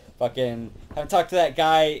 but fucking haven't talked to that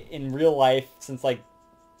guy in real life since, like,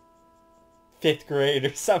 5th grade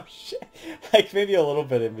or some shit. Like, maybe a little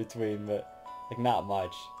bit in between, but, like, not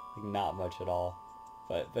much. Like, not much at all.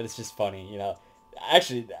 But it's just funny, you know.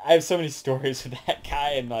 Actually, I have so many stories with that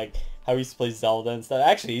guy and, like, how he used to play Zelda and stuff.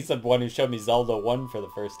 Actually, he's the one who showed me Zelda 1 for the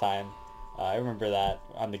first time. I remember that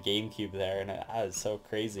on the GameCube there, and I was so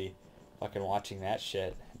crazy fucking watching that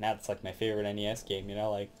shit. Now it's, like, my favorite NES game, you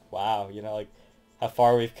know? Like, wow, you know, like, how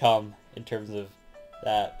far we've come in terms of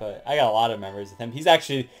that. But I got a lot of memories with him. He's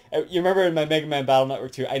actually, you remember in my Mega Man Battle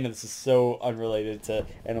Network 2, I know this is so unrelated to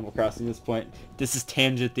Animal Crossing at this point. This is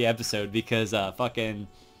tangent the episode because fucking,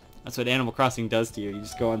 that's what Animal Crossing does to you. You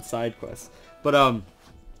just go on side quests. But I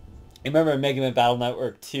remember in Mega Man Battle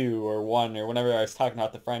Network 2 or 1 or whenever I was talking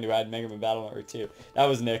about the friend who had Mega Man Battle Network 2. That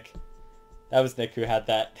was Nick. That was Nick who had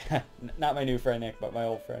that. Not my new friend Nick, but my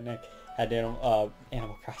old friend Nick had Animal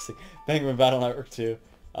Crossing. Mega Man Battle Network 2.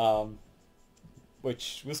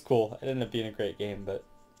 Which was cool. It ended up being a great game, but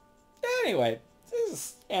anyway, this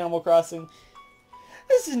is Animal Crossing.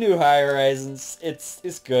 This is New Horizons.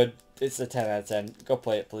 It's good. It's a 10 out of 10. Go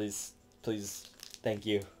play it, please. Please. Thank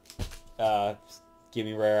you. Give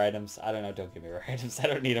me rare items. I don't know. Don't give me rare items. I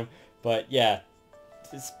don't need them. But yeah,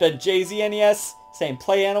 it's been JZNES saying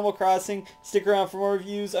play Animal Crossing. Stick around for more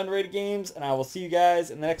reviews, underrated games, and I will see you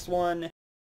guys in the next one.